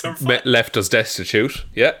one that left us destitute.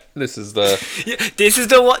 Yeah, this is the. This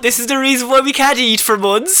is the reason why we can't eat for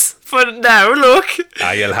months. But now look,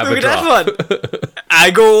 you'll have look a at drop. that one.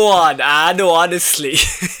 Go on. No, honestly.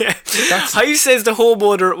 How says the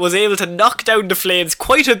homeowner was able to knock down the flames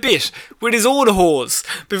quite a bit with his own hose.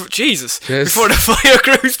 Before the fire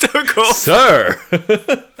crews took off. Sir!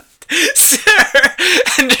 Sir!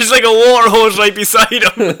 And there's like a water hose right beside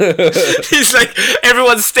him. He's like,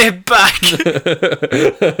 everyone step back.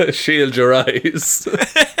 Shield your eyes.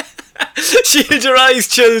 Shield your eyes,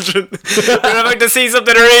 children. We're about to see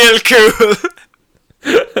something real cool.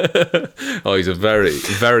 Oh, he's a very,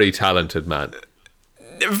 very talented man.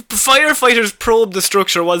 Firefighters probed the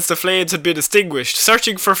structure once the flames had been extinguished,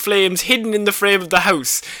 searching for flames hidden in the frame of the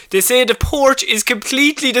house. They say the porch is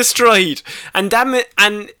completely destroyed, and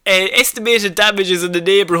estimated damages in the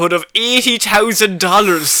neighbourhood of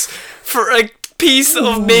 $80,000 for a piece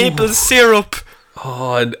of maple syrup.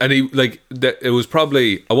 Oh, and he, like, it was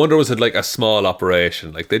probably, I wonder, was it like a small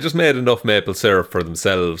operation? Like, they just made enough maple syrup for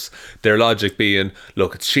themselves. Their logic being,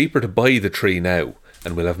 look, it's cheaper to buy the tree now,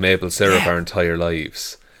 and we'll have maple syrup our entire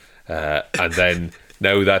lives. And then,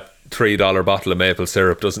 now that $3 bottle of maple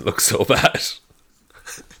syrup doesn't look so bad.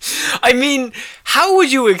 I mean, how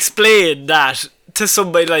would you explain that to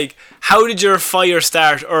somebody? Like, how did your fire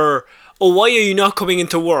start? Or, why are you not coming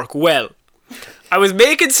into work? Well, I was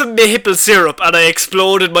making some maple syrup and I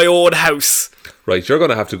exploded my own house. Right, you're going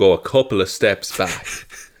to have to go a couple of steps back.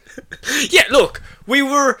 Yeah, look, we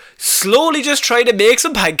were slowly just trying to make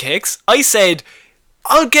some pancakes. I said,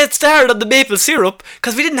 I'll get started on the maple syrup,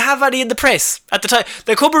 because we didn't have any in the press at the time.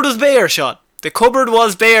 The cupboard was bare, Sean. The cupboard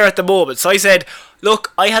was bare at the moment. So I said,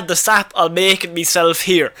 look, I had the sap, I'll make it myself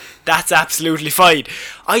here. That's absolutely fine.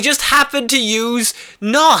 I just happened to use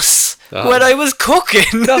NOS when I was cooking.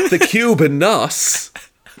 Not the Cuban NOS.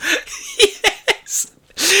 Yes.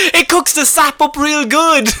 It cooks the sap up real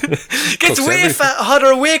good. Gets way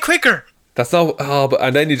hotter, way quicker. That's not. Oh, but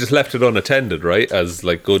and then you just left it unattended, right? As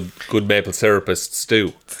like good maple syrupists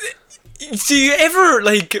do. Do you ever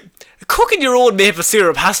like cooking your own maple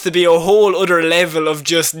syrup? Has to be a whole other level of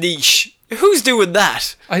just niche. Who's doing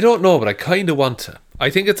that? I don't know, but I kind of want to. I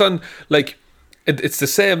think it's on like it's the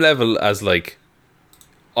same level as like,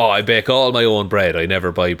 oh, I bake all my own bread. I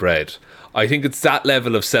never buy bread. I think it's that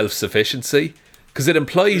level of self-sufficiency, because it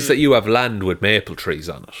implies that you have land with maple trees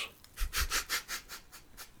on it.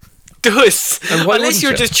 Does. Unless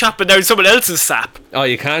you're just chopping down someone else's sap. Oh,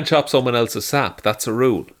 you can't chop someone else's sap. That's a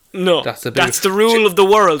rule. No, that's the rule of the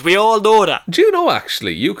world. We all know that. Do you know,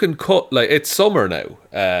 actually, you can cut, like, it's summer now.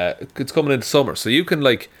 It's coming into summer, so you can,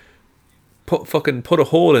 like, put a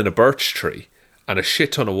hole in a birch tree and a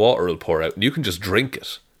shit ton of water will pour out and you can just drink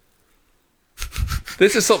it.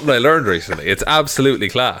 This is something I learned recently. It's absolutely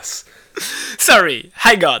class. Sorry,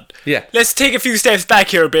 hang on. Yeah. Let's take a few steps back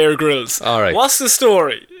here, Bear Grylls. All right. What's the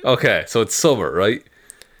story? Okay, so it's summer, right?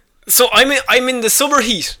 So I'm in the summer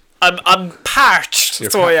heat. I'm parched.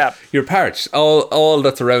 I am. You're parched. All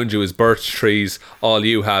that's around you is birch trees. All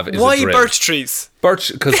you have is Why a drill. Birch trees?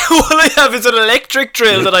 Birch, because all I have is an electric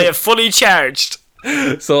drill that I have fully charged.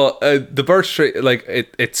 So the birch tree, like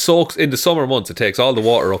it soaks in the summer months. It takes all the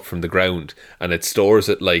water up from the ground and it stores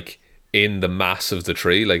it like in the mass of the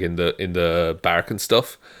tree, like in the bark and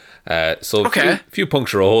stuff. So if you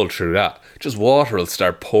puncture a hole through that, just water will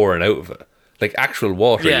start pouring out of it, like actual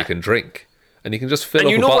water you can drink, and you can just fill. And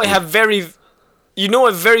up a bottle. I have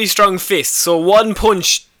very strong fists. So one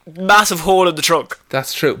punch, massive hole in the trunk.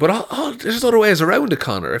 That's true, but there's other ways around it,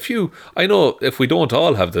 Connor. I know if we don't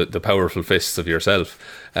all have the powerful fists of yourself,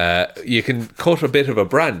 you can cut a bit of a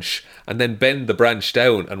branch and then bend the branch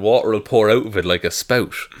down and water will pour out of it like a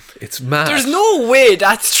spout. It's mad. There's no way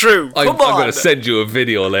that's true. I'm going to send you a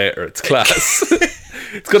video later. It's class.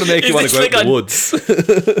 It's going to make you want to go out in the woods.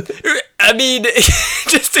 I mean,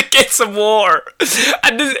 just to get some water.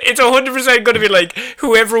 And it's 100% going to be like,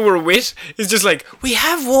 whoever we're with is just like, we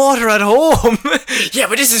have water at home. Yeah,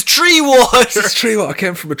 but this is tree water. This is tree water.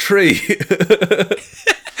 Came from a tree.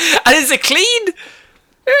 And is it clean?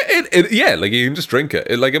 Yeah, like you can just drink it.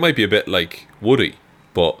 It might be a bit like woody,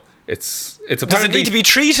 but it's apparently. Does it need to be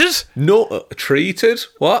treated? No, treated?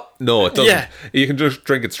 What? No, it doesn't. Yeah. You can just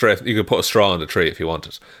drink it straight. You can put a straw on the tree if you want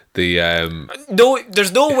it. No,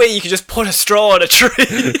 there's no way you can just put a straw on a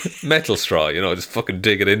tree. Metal straw, just fucking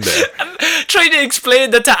dig it in there. I'm trying to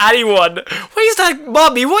explain that to anyone.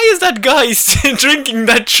 Why is that guy still drinking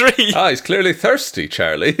that tree? He's clearly thirsty,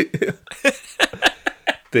 Charlie.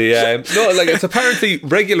 It's apparently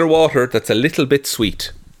regular water that's a little bit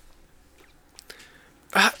sweet.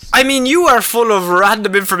 I mean, you are full of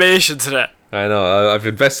random information today. I know. I've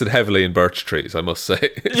invested heavily in birch trees, I must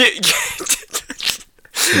say.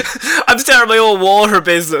 I'm starting my own water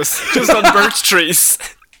business just on birch trees.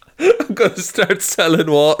 I'm going to start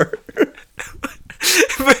selling water.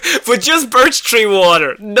 but just birch tree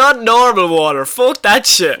water, not normal water. Fuck that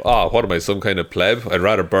shit. Oh, what am I, some kind of pleb? I'd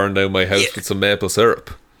rather burn down my house with some maple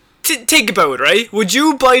syrup. Think about it, right? Would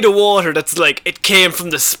you buy the water that's like, it came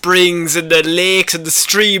from the springs and the lakes and the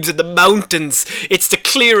streams and the mountains, it's the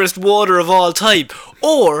clearest water of all time?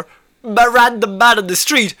 Or, a random man on the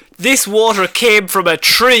street, this water came from a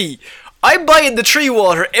tree? I'm buying the tree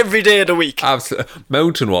water every day of the week. Absolutely.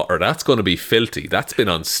 Mountain water, that's going to be filthy. That's been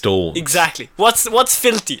on stones. Exactly. What's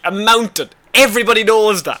filthy? A mountain. Everybody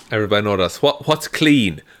knows that. Everybody knows that. What's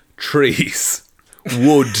clean? Trees.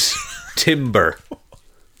 Wood. Timber.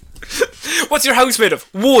 What's your house made of?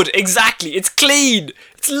 Wood. Exactly. It's clean.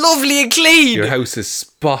 It's lovely and clean. Your house is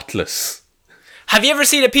spotless. Have you ever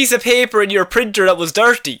seen a piece of paper in your printer that was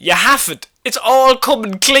dirty? You haven't. It's all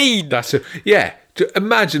coming clean. That's it. Yeah.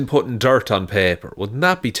 Imagine putting dirt on paper. Wouldn't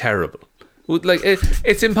that be terrible?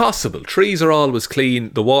 It's impossible. Trees are always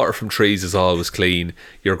clean. The water from trees is always clean.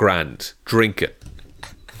 You're grand. Drink it.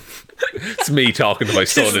 It's me talking to my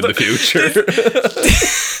son in the future.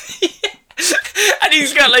 And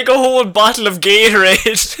he's got like a whole bottle of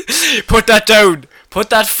Gatorade. Put that down. Put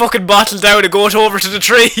that fucking bottle down and go it over to the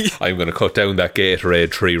tree. I'm going to cut down that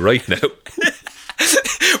Gatorade tree right now.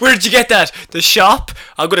 Where did you get that? The shop?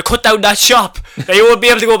 I'm going to cut down that shop. Now you won't be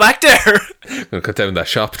able to go back there. I'm going to cut down that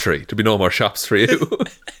shop tree. There'll be no more shops for you.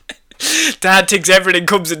 Dad thinks everything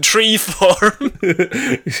comes in tree form.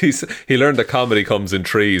 He learned that comedy comes in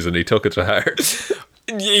trees and he took it to heart.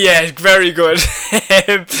 Yeah, very good.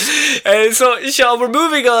 So, Sean, we're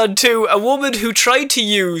moving on to a woman who tried to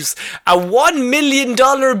use a $1 million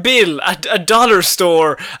bill at a dollar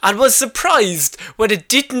store and was surprised when it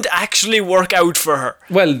didn't actually work out for her.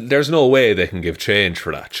 Well, there's no way they can give change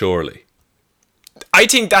for that, surely. I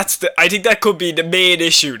think that could be the main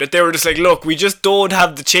issue, that they were just like, look, we just don't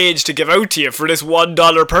have the change to give out to you for this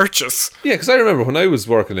 $1 purchase. Yeah, because I remember when I was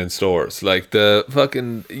working in stores, like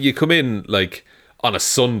you come in like on a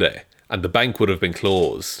Sunday and the bank would have been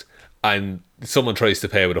closed and someone tries to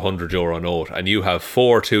pay with a €100 note and you have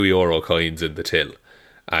 4 €2 coins in the till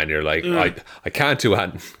and you're like, I can't do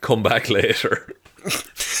anything, come back later.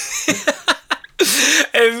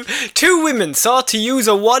 2 women sought to use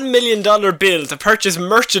a $1 million bill to purchase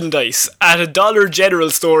merchandise at a Dollar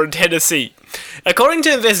General store in Tennessee. According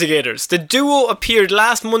to investigators, the duo appeared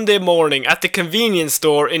last Monday morning at the convenience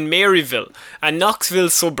store in Maryville, a Knoxville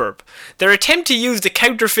suburb. Their attempt to use the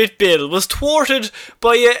counterfeit bill was thwarted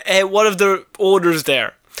by one of the owners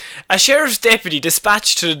there. A sheriff's deputy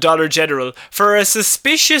dispatched to the Dollar General for a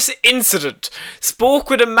suspicious incident spoke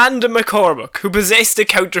with Amanda McCormick, who possessed the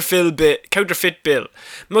counterfeit bill.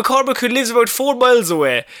 McCormick, who lives about 4 miles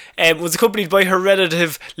away, was accompanied by her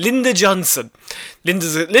relative Linda Johnson.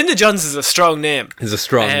 Linda Johnson is a strong name. It's a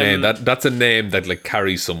strong name. That's a name that like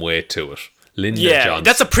carries some weight to it. Linda Johnson.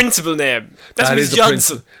 That's a principal name. That's Miss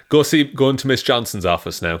Johnson. Go into Miss Johnson's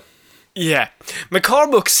office now. Yeah.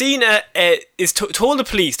 McCormick told the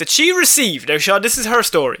police that she received, now Sean, this is her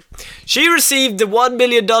story, she received the $1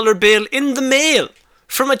 million bill in the mail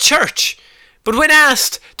from a church, but when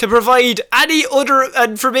asked to provide any other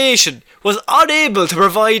information, was unable to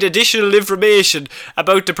provide additional information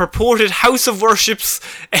about the purported house of worship's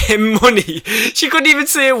money. She couldn't even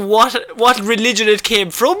say what religion it came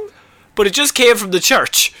from, but it just came from the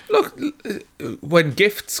church. Look, when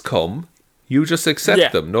gifts come, you just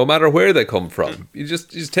accept them, no matter where they come from. You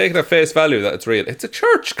just take it at face value that it's real. It's a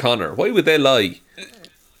church, Connor. Why would they lie?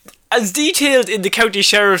 As detailed in the county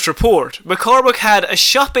sheriff's report, McCormick had a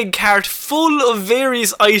shopping cart full of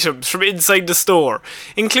various items from inside the store,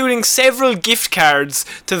 including several gift cards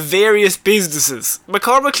to various businesses.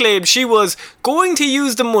 McCormick claimed she was going to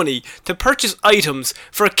use the money to purchase items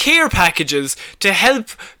for care packages to help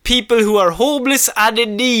people who are homeless and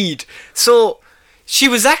in need. So, she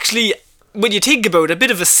was actually, when you think about it, a bit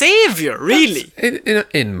of a saviour, really.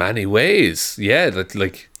 In many ways, yeah.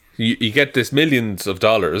 Like you get this millions of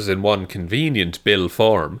dollars in one convenient bill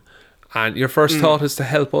form, and your first thought is to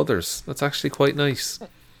help others. That's actually quite nice.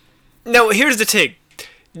 Now, here's the thing.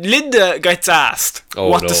 Linda gets asked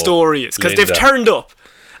what the story is, because they've turned up.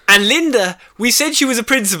 And Linda, we said she was a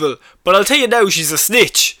principal, but I'll tell you now, she's a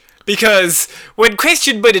snitch. Because when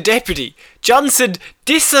questioned by the deputy, Johnson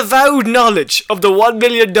disavowed knowledge of the $1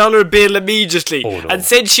 million bill immediately and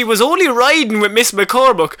said she was only riding with Miss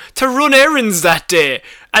McCormick to run errands that day,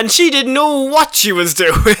 and she didn't know what she was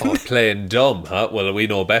doing. Oh, playing dumb, huh? Well, we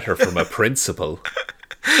know better from a principal.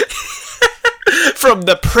 From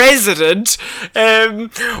the president.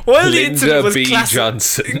 While the incident was Linda B.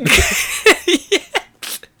 Johnson.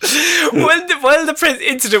 While the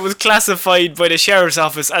incident was classified by the sheriff's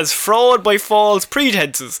office as fraud by false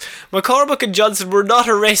pretenses, McCormick and Johnson were not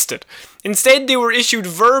arrested. Instead, they were issued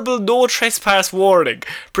verbal no trespass warning,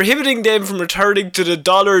 prohibiting them from returning to the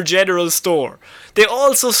Dollar General store. They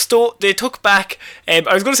also took back, I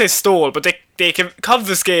was going to say stole, but they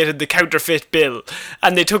confiscated the counterfeit bill,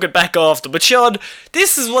 and they took it back off them. But Sean,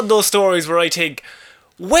 this is one of those stories where I think,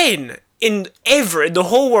 when in the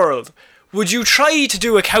whole world would you try to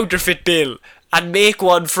do a counterfeit bill and make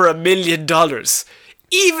one for $1 million?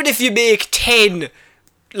 Even if you make 10,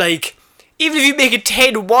 even if you make it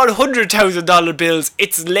 10 $100,000 bills,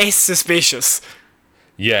 it's less suspicious.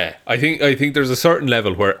 Yeah, I think there's a certain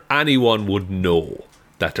level where anyone would know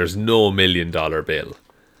that there's no $1 million bill.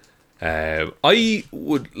 I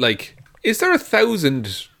would is there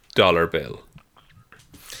 $1,000 bill?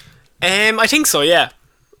 I think so, yeah.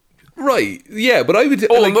 Right, yeah, but I would...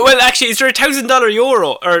 well, actually, is there $1,000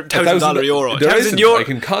 euro? Or $1,000 euro? There isn't. I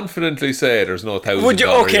can confidently say there's no $1,000 would you?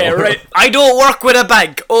 Okay, euro. right. I don't work with a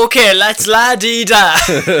bank. Okay, let's la-dee-da.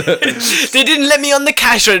 They didn't let me on the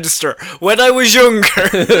cash register when I was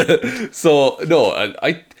younger. So, no,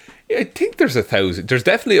 I think there's 1,000. There's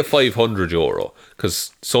definitely a €500,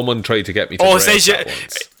 because someone tried to get me to break that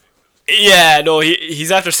once. Yeah, no,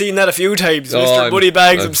 he's after seeing that a few times. Mr.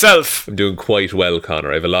 Moneybags himself. I'm doing quite well,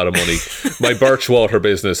 Connor. I have a lot of money. My Birchwater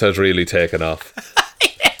business has really taken off.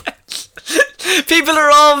 People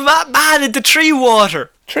are all mad at the tree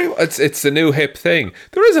water. It's a new hip thing.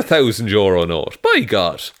 There is a €1,000 note. By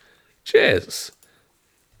God. Jesus.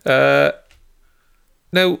 Now,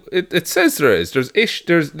 it says there is.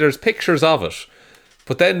 There's pictures of it.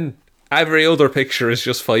 But then... every other picture is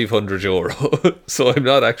just €500, so I'm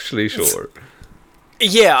not actually sure.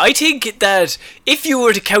 Yeah, I think that if you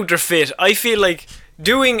were to counterfeit, I feel like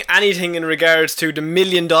doing anything in regards to the $1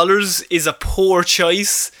 million is a poor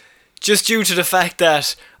choice, just due to the fact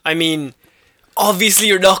that, I mean, obviously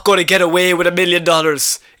you're not going to get away with $1 million.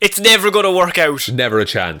 It's never going to work out. Never a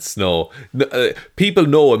chance, no. People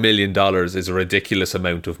know $1 million is a ridiculous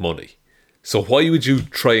amount of money. So why would you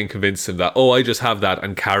try and convince them that, I just have that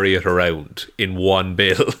and carry it around in one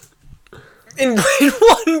bill? In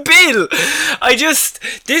one bill?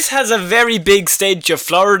 This has a very big stench of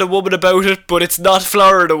Florida Woman about it, but it's not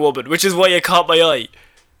Florida Woman, which is why it caught my eye.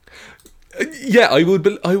 Yeah, I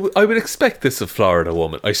would expect this of Florida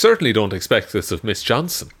Woman. I certainly don't expect this of Miss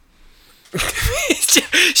Johnson.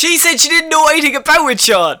 She said she didn't know anything about it,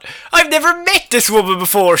 Sean. I've never met this woman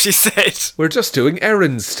before, she said. We're just doing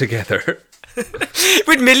errands together.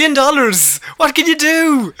 With $1 million, what can you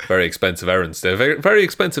do? Very expensive errands. They have very, very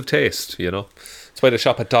expensive taste, you know. That's why they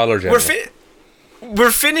shop at Dollar General.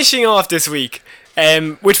 We're finishing off this week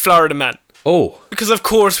with Florida Man. Oh. Because of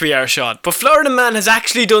course we are, Sean. But Florida Man has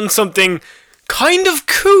actually done something kind of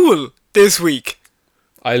cool this week.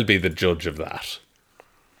 I'll be the judge of that.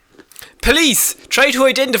 Police try to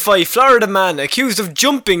identify Florida man accused of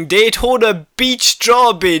jumping Daytona Beach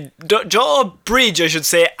drawbridge,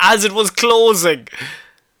 as it was closing.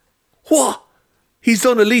 What? He's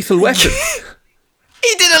done a lethal weapon.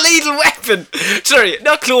 He did a lethal weapon. Sorry,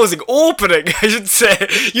 not closing, opening, I should say.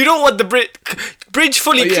 You don't want the bridge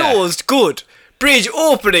fully closed, good. Bridge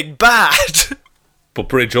opening, bad. But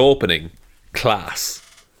bridge opening, class.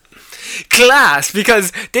 Class,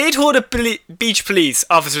 because Daytona Beach police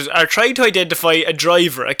officers are trying to identify a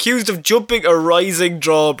driver accused of jumping a rising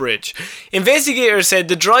drawbridge. Investigators said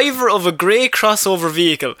the driver of a grey crossover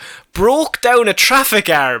vehicle broke down a traffic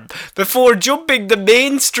arm before jumping the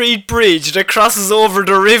Main Street bridge that crosses over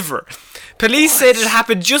the river. Police said it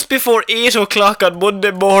happened just before 8 o'clock on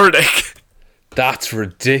Monday morning. That's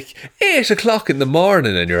ridiculous. 8 o'clock in the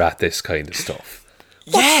morning and you're at this kind of stuff.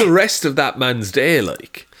 What's the rest of that man's day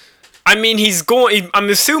like? I mean, I'm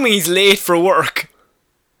assuming he's late for work.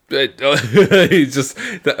 He's just...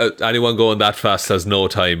 anyone going that fast has no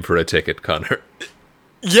time for a ticket, Connor.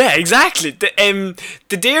 Yeah, exactly. The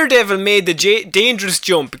daredevil made the dangerous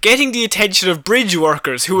jump, getting the attention of bridge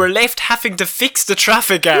workers who were left having to fix the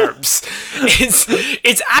traffic arms.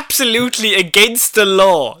 It's absolutely against the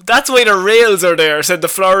law. That's why the rails are there, said the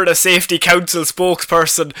Florida Safety Council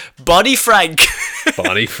spokesperson, Bonnie Frank.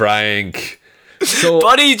 Bonnie Frank. So,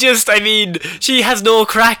 Bonnie she has no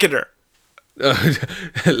crack in her.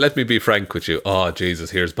 Let me be frank with you. Oh, Jesus,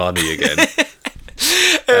 here's Bonnie again.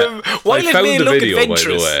 While I found the video, by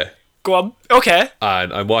the way. Go on. Okay.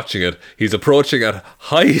 And I'm watching it. He's approaching at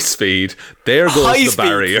high speed. There goes the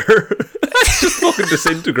barrier. It just fucking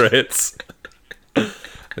disintegrates.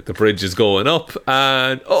 Like the bridge is going up,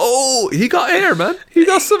 and he got air, man. He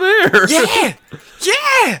got some air.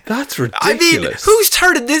 Yeah. That's ridiculous. I mean,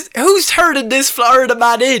 who's turning this Florida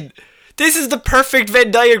man in? This is the perfect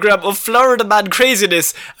Venn diagram of Florida man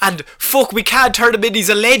craziness, and fuck, we can't turn him in. He's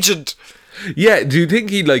a legend. Yeah, do you think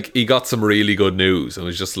he got some really good news and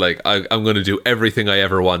was just like, I'm going to do everything I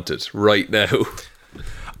ever wanted right now?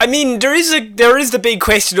 I mean, there is the big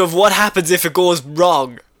question of what happens if it goes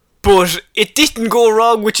wrong. But it didn't go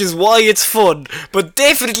wrong, which is why it's fun. But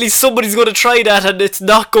definitely somebody's going to try that and it's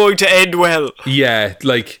not going to end well. Yeah,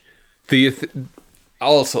 like,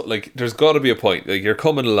 also, like, there's got to be a point. Like, you're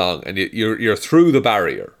coming along and you're through the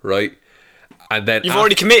barrier, right? And then You've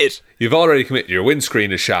already committed. Your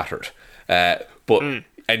windscreen is shattered. And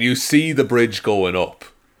you see the bridge going up.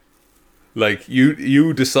 Like,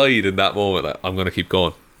 you decide in that moment, like, I'm going to keep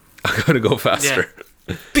going. I'm going to go faster. Yeah.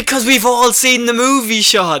 Because we've all seen the movie,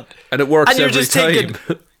 Sean. And it works every just time.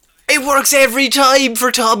 Thinking, it works every time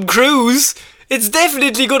for Tom Cruise. It's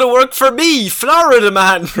definitely going to work for me, Florida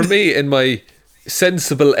man. For me, in my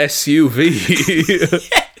sensible SUV.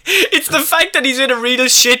 Yeah, it's the fact that he's in a real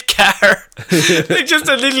shit car. Like just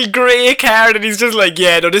a little grey car, and he's just like,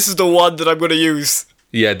 yeah, no, this is the one that I'm going to use.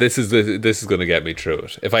 Yeah, this is going to get me through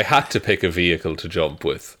it. If I had to pick a vehicle to jump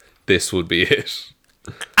with, this would be it.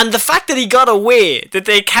 And the fact that he got away, that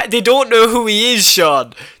they don't know who he is,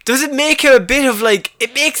 Sean, does it make him a bit of like,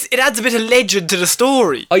 it adds a bit of legend to the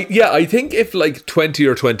story. I think if like 20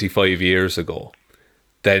 or 25 years ago,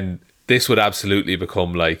 then this would absolutely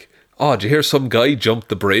become like, oh, did you hear some guy jump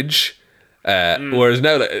the bridge? Whereas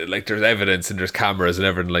now, like there's evidence and there's cameras and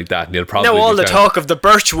everything like that, and you'll probably now all the talk of the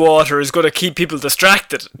birch water is going to keep people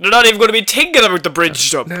distracted. They're not even going to be thinking about the bridge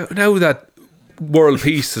jump. Now that world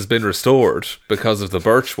peace has been restored because of the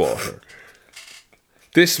birch water,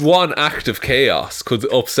 this one act of chaos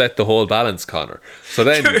could upset the whole balance, Connor. So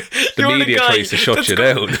then the media tries to shut you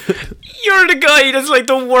down. You're the guy that's like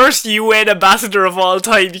the worst UN ambassador of all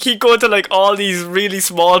time. You keep going to like all these really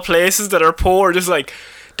small places that are poor, just like,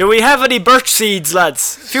 do we have any birch seeds,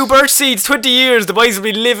 lads? Few birch seeds, 20 years, the boys will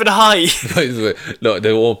be living high. No,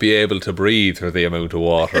 they won't be able to breathe for the amount of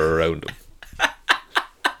water around them.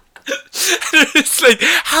 It's like,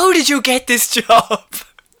 how did you get this job?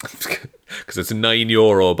 Because it's a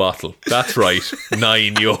 €9 bottle. That's right,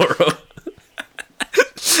 €9.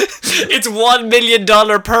 It's $1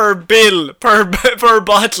 million per bill, per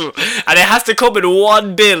bottle, and it has to come in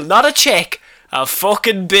one bill, not a check. A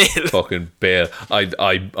fucking bill. Fucking bill.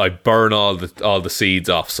 I burn all the seeds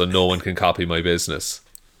off so no one can copy my business.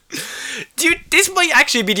 Dude, this might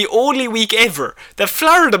actually be the only week ever that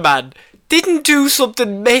Florida man didn't do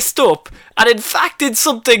something messed up, and in fact did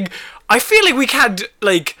something. I feel like we can't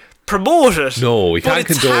like promote it. No, we can't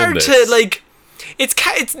condone this. It's hard to like.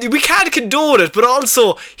 We can't condone it, but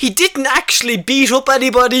also he didn't actually beat up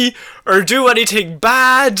anybody or do anything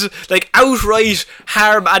bad, like outright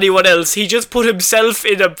harm anyone else. He just put himself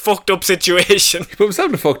in a fucked up situation. He put himself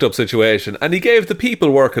in a fucked up situation, and he gave the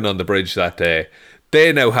people working on the bridge that day,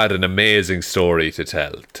 they now had an amazing story to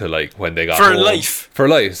tell to like when they got for home. life.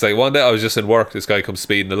 It's like one day I was just in work, this guy comes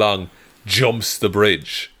speeding along, jumps the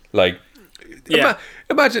bridge. Like, yeah.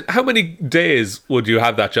 Imagine how many days would you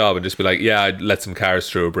have that job and just be like, yeah, I'd let some cars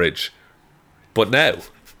through a bridge. But now.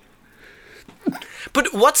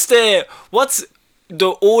 But what's the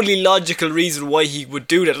only logical reason why he would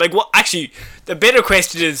do that? Like, what? Actually, the better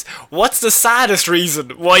question is, what's the saddest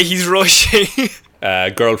reason why he's rushing?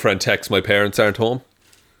 Girlfriend texts, my parents aren't home.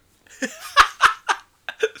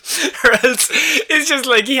 Or else it's just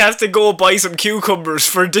like he has to go buy some cucumbers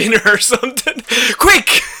for dinner or something. Quick!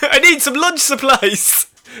 I need some lunch supplies.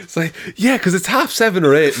 It's like, yeah, because it's 7:30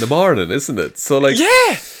 or 8 in the morning, isn't it? So like,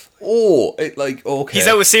 yeah. Oh, it like, okay. He's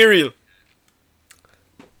out with cereal.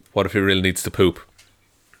 What if he really needs to poop?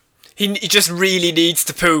 He just really needs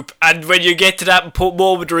to poop, and when you get to that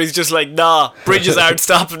moment where he's just like, nah, bridges aren't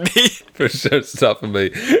stopping me. Bridges aren't stopping me.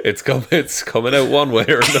 It's coming out one way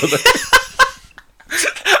or another.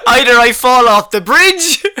 Either I fall off the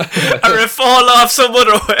bridge or I fall off some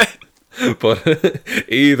other way. But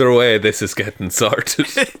either way, this is getting sorted.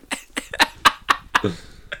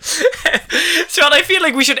 Sean, I feel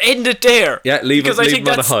like we should end it there. Yeah, leave it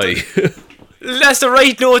on a high. That's the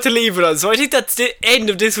right note to leave it on. So I think that's the end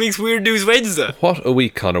of this week's Weird News Wednesday. What a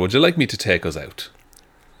week, Connor. Would you like me to take us out?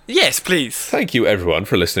 Yes, please. Thank you, everyone,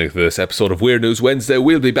 for listening to this episode of Weird News Wednesday.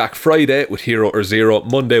 We'll be back Friday with Hero or Zero,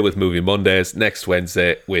 Monday with Movie Mondays, next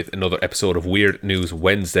Wednesday with another episode of Weird News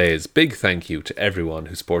Wednesdays. Big thank you to everyone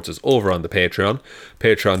who supports us over on the Patreon,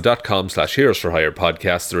 patreon.com/Heroes for Hire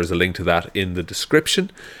podcast. There is a link to that in the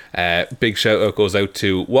description. Big shout out goes out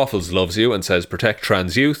to Waffles Loves You and says protect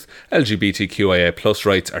trans youth, LGBTQIA plus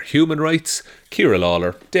rights are human rights. Ciara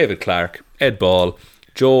Lawler, David Clark, Ed Ball,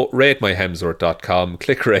 Joe, ratemyhemsworth.com,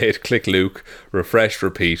 click rate, click Luke, refresh,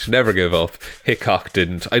 repeat, never give up. Hickok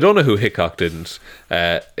didn't. I don't know who Hickok didn't,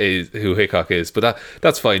 who Hickok is, but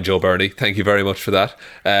that's fine, Joe Burney. Thank you very much for that.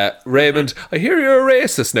 Raymond, I hear you're a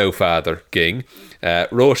racist now, Father, Ging.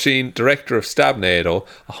 Roisin, director of Stabnado,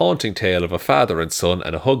 a haunting tale of a father and son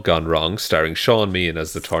and a hug gone wrong, starring Sean Meehan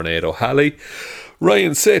as the Tornado Halley.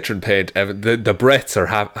 Ryan Satron Paint, Evan, the breaths are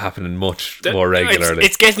happening much more regularly.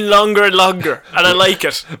 It's getting longer and longer, and I like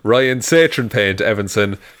it. Ryan Satron Paint,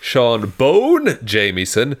 Evanson, Sean Bone,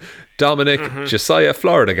 Jamieson, Dominic, Josiah,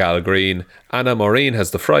 Florida Gal Green, Anna Maureen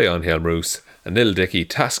has the fry on Helmroos, and Nil Dickey,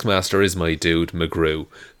 Taskmaster is my dude, McGrew.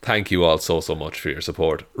 Thank you all so much for your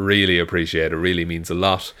support. Really appreciate it. Really means a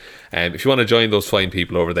lot. If you want to join those fine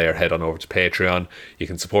people over there, head on over to Patreon. You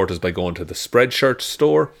can support us by going to the Spreadshirt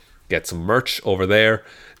store. Get some merch over there.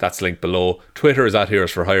 That's linked below. Twitter is at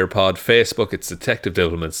Heroes for Hire Pod. Facebook, it's Detective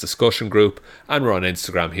Divilment's discussion group. And we're on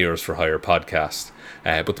Instagram, Heroes for Hire Podcast.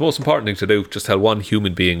 But the most important thing to do, just tell one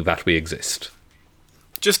human being that we exist.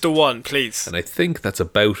 Just the one, please. And I think that's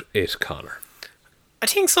about it, Connor. I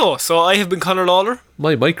think so. So I have been Conor Lawler.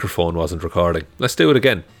 My microphone wasn't recording. Let's do it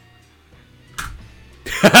again.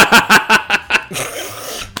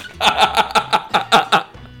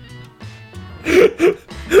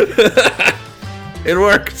 It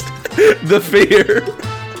worked. The fear.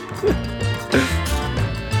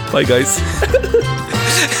 Bye, guys.